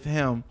road with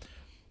him.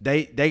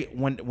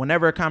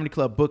 Whenever a comedy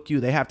club book you,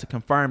 they have to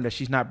confirm that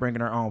she's not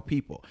bringing her own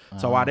people.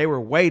 So while they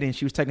were waiting,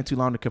 she was taking too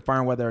long to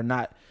confirm whether or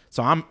not.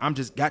 So I'm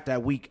just got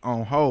that week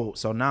on hold.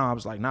 So now I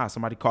was like, nah,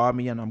 somebody called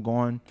me and I'm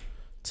going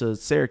to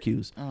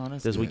Syracuse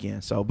that's this good.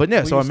 weekend. So, but yeah,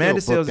 Well, so you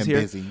Amanda still Seals booked is and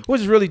here, busy.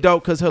 which is really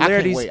dope because I can't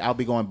Hilarities. wait. I'll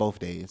be going both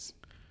days.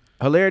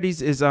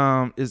 Hilarities is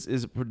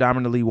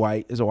predominantly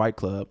white. Is a white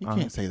club. You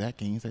can't say that.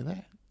 Can you say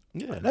that?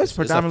 Yeah, That's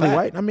predominantly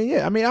white. I mean,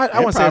 yeah. I mean, I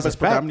wouldn't say Improv it's a is fact.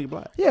 predominantly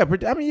black.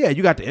 Yeah, I mean, yeah.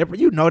 You got the improv.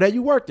 You know that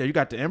you work there. You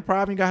got the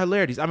improv and you got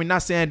Hilarities. I mean,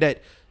 not saying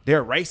that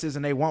they're racist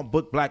and they won't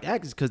book black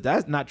actors because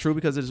that's not true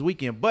because of this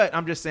weekend. But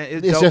I'm just saying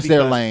it's It's dope just their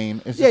because-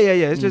 lane. It's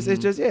Yeah. just-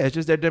 It's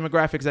just their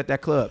demographics at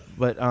that club.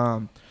 But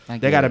I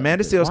they get got it.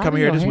 Amanda Seals Why coming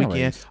do here your this hair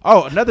weekend. raised?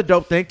 Oh, another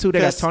dope thing too. They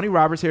got Yes. Tony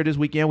Roberts here this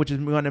weekend, which is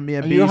one of me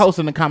and You're B's.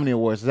 hosting the Comedy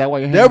Awards. Is that why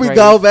you're There we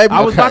go, baby.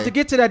 I was about Okay. to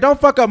get to that. Don't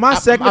fuck up my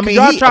segment. I mean,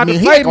 y'all tried to he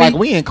play act me. like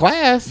we in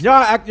class.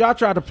 Y'all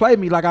tried to play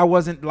me like I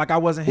wasn't hit.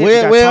 Well, we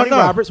got well, Tony no.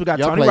 Roberts. We got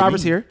Y'all Tony played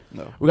Roberts me. here.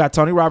 No. We got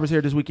Tony Roberts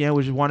here this weekend,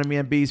 which is one of me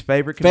and B's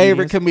favorite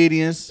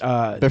comedians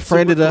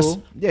befriended super us,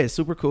 cool. Yeah,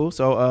 super cool.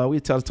 So we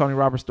tell the Tony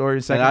Roberts story in a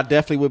and second. I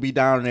definitely would be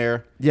down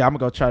there. Yeah, I'm gonna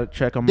go try to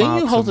check them Didn't out.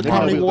 you host the tomorrow.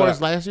 Comedy with Awards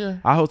that. last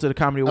year? I hosted the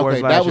Comedy Awards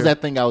Okay, last that was year.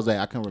 that thing I was at.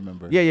 I can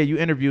remember. Yeah, you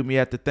interviewed me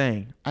at the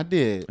thing. I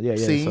did. Yeah.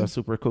 See? So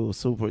super cool,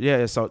 super.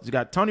 Yeah, so you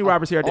got Tony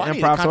Roberts here at the I need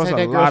to Improv. So contact it's a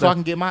that girl lot so I of.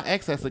 can get my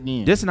access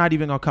again. This is not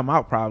even gonna come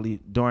out probably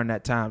during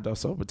that time though.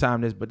 So by the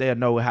time this, but they'll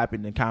know what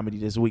happened in comedy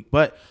this week.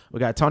 But we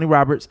got Tony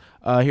Roberts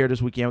here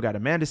this weekend. We got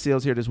Amanda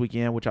Seals here this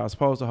weekend, which I was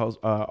supposed to host,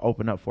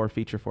 open up for a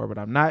feature for, but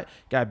I'm not.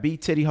 Got B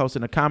Titty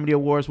hosting the Comedy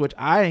Awards, which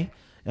I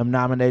am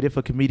nominated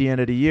for Comedian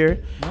of the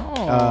Year.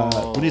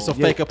 We need some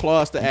fake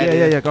applause to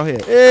add. Yeah. Go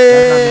ahead.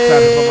 Hey! That's not me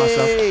clapping for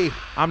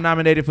myself. I'm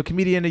nominated for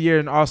Comedian of the Year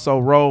and also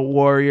Road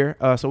Warrior.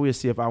 So we'll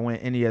see if I win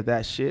any of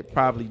that shit.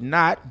 Probably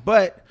not,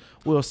 but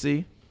we'll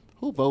see.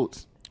 Who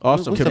votes?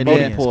 Awesome. What's the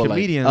Comedians. voting pool like?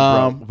 Comedians,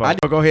 Um, bro.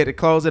 Go ahead and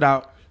close it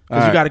out.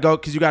 Because All you got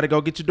to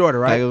go get your daughter,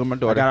 right? I gotta go get my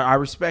daughter. I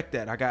respect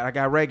that. I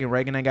got Reagan.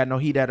 Reagan ain't got no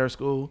heat at her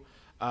school.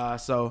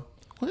 So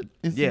What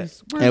is Yeah.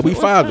 this? And we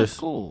what's fathers. that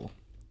school?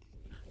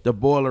 the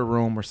boiler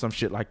room or some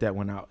shit like that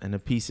went out, and the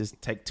pieces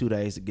take 2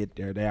 days to get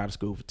there. They're out of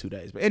school for 2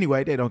 days. But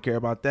anyway, they don't care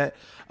about that.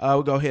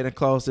 We'll go ahead and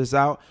close this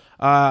out.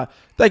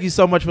 Thank you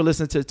so much for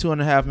listening to the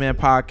 2.5 Men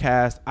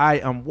podcast. I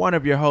am one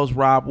of your hosts,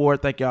 Rob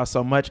Ward. Thank y'all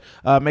so much.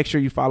 Make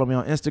sure you follow me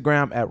on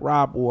Instagram at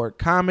Rob Ward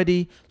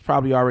Comedy.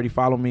 Probably already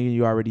follow me.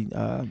 You already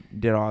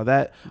did all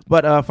that.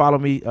 But follow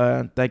me.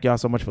 Thank y'all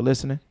so much for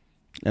listening.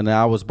 And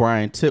I was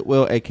Brian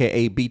Titwell,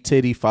 a.k.a. B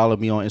Titty. Follow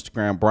me on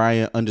Instagram,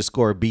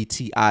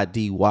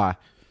 Brian_BTIDY.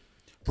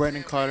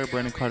 Brandon Carter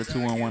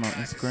 211 on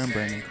Instagram,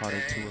 Brandon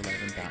Carter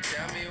 211.com.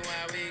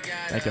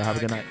 Thank y'all. Have a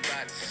good night.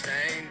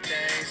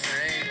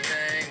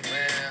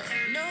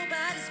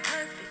 Nobody's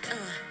perfect,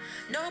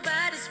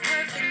 nobody's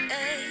perfect,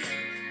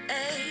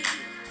 hey,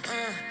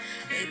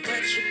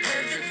 but you're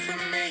perfect for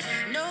me.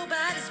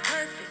 Nobody's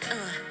perfect,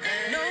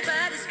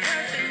 nobody's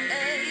perfect,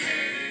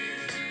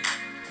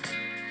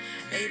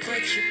 hey,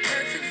 but you're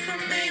perfect for me.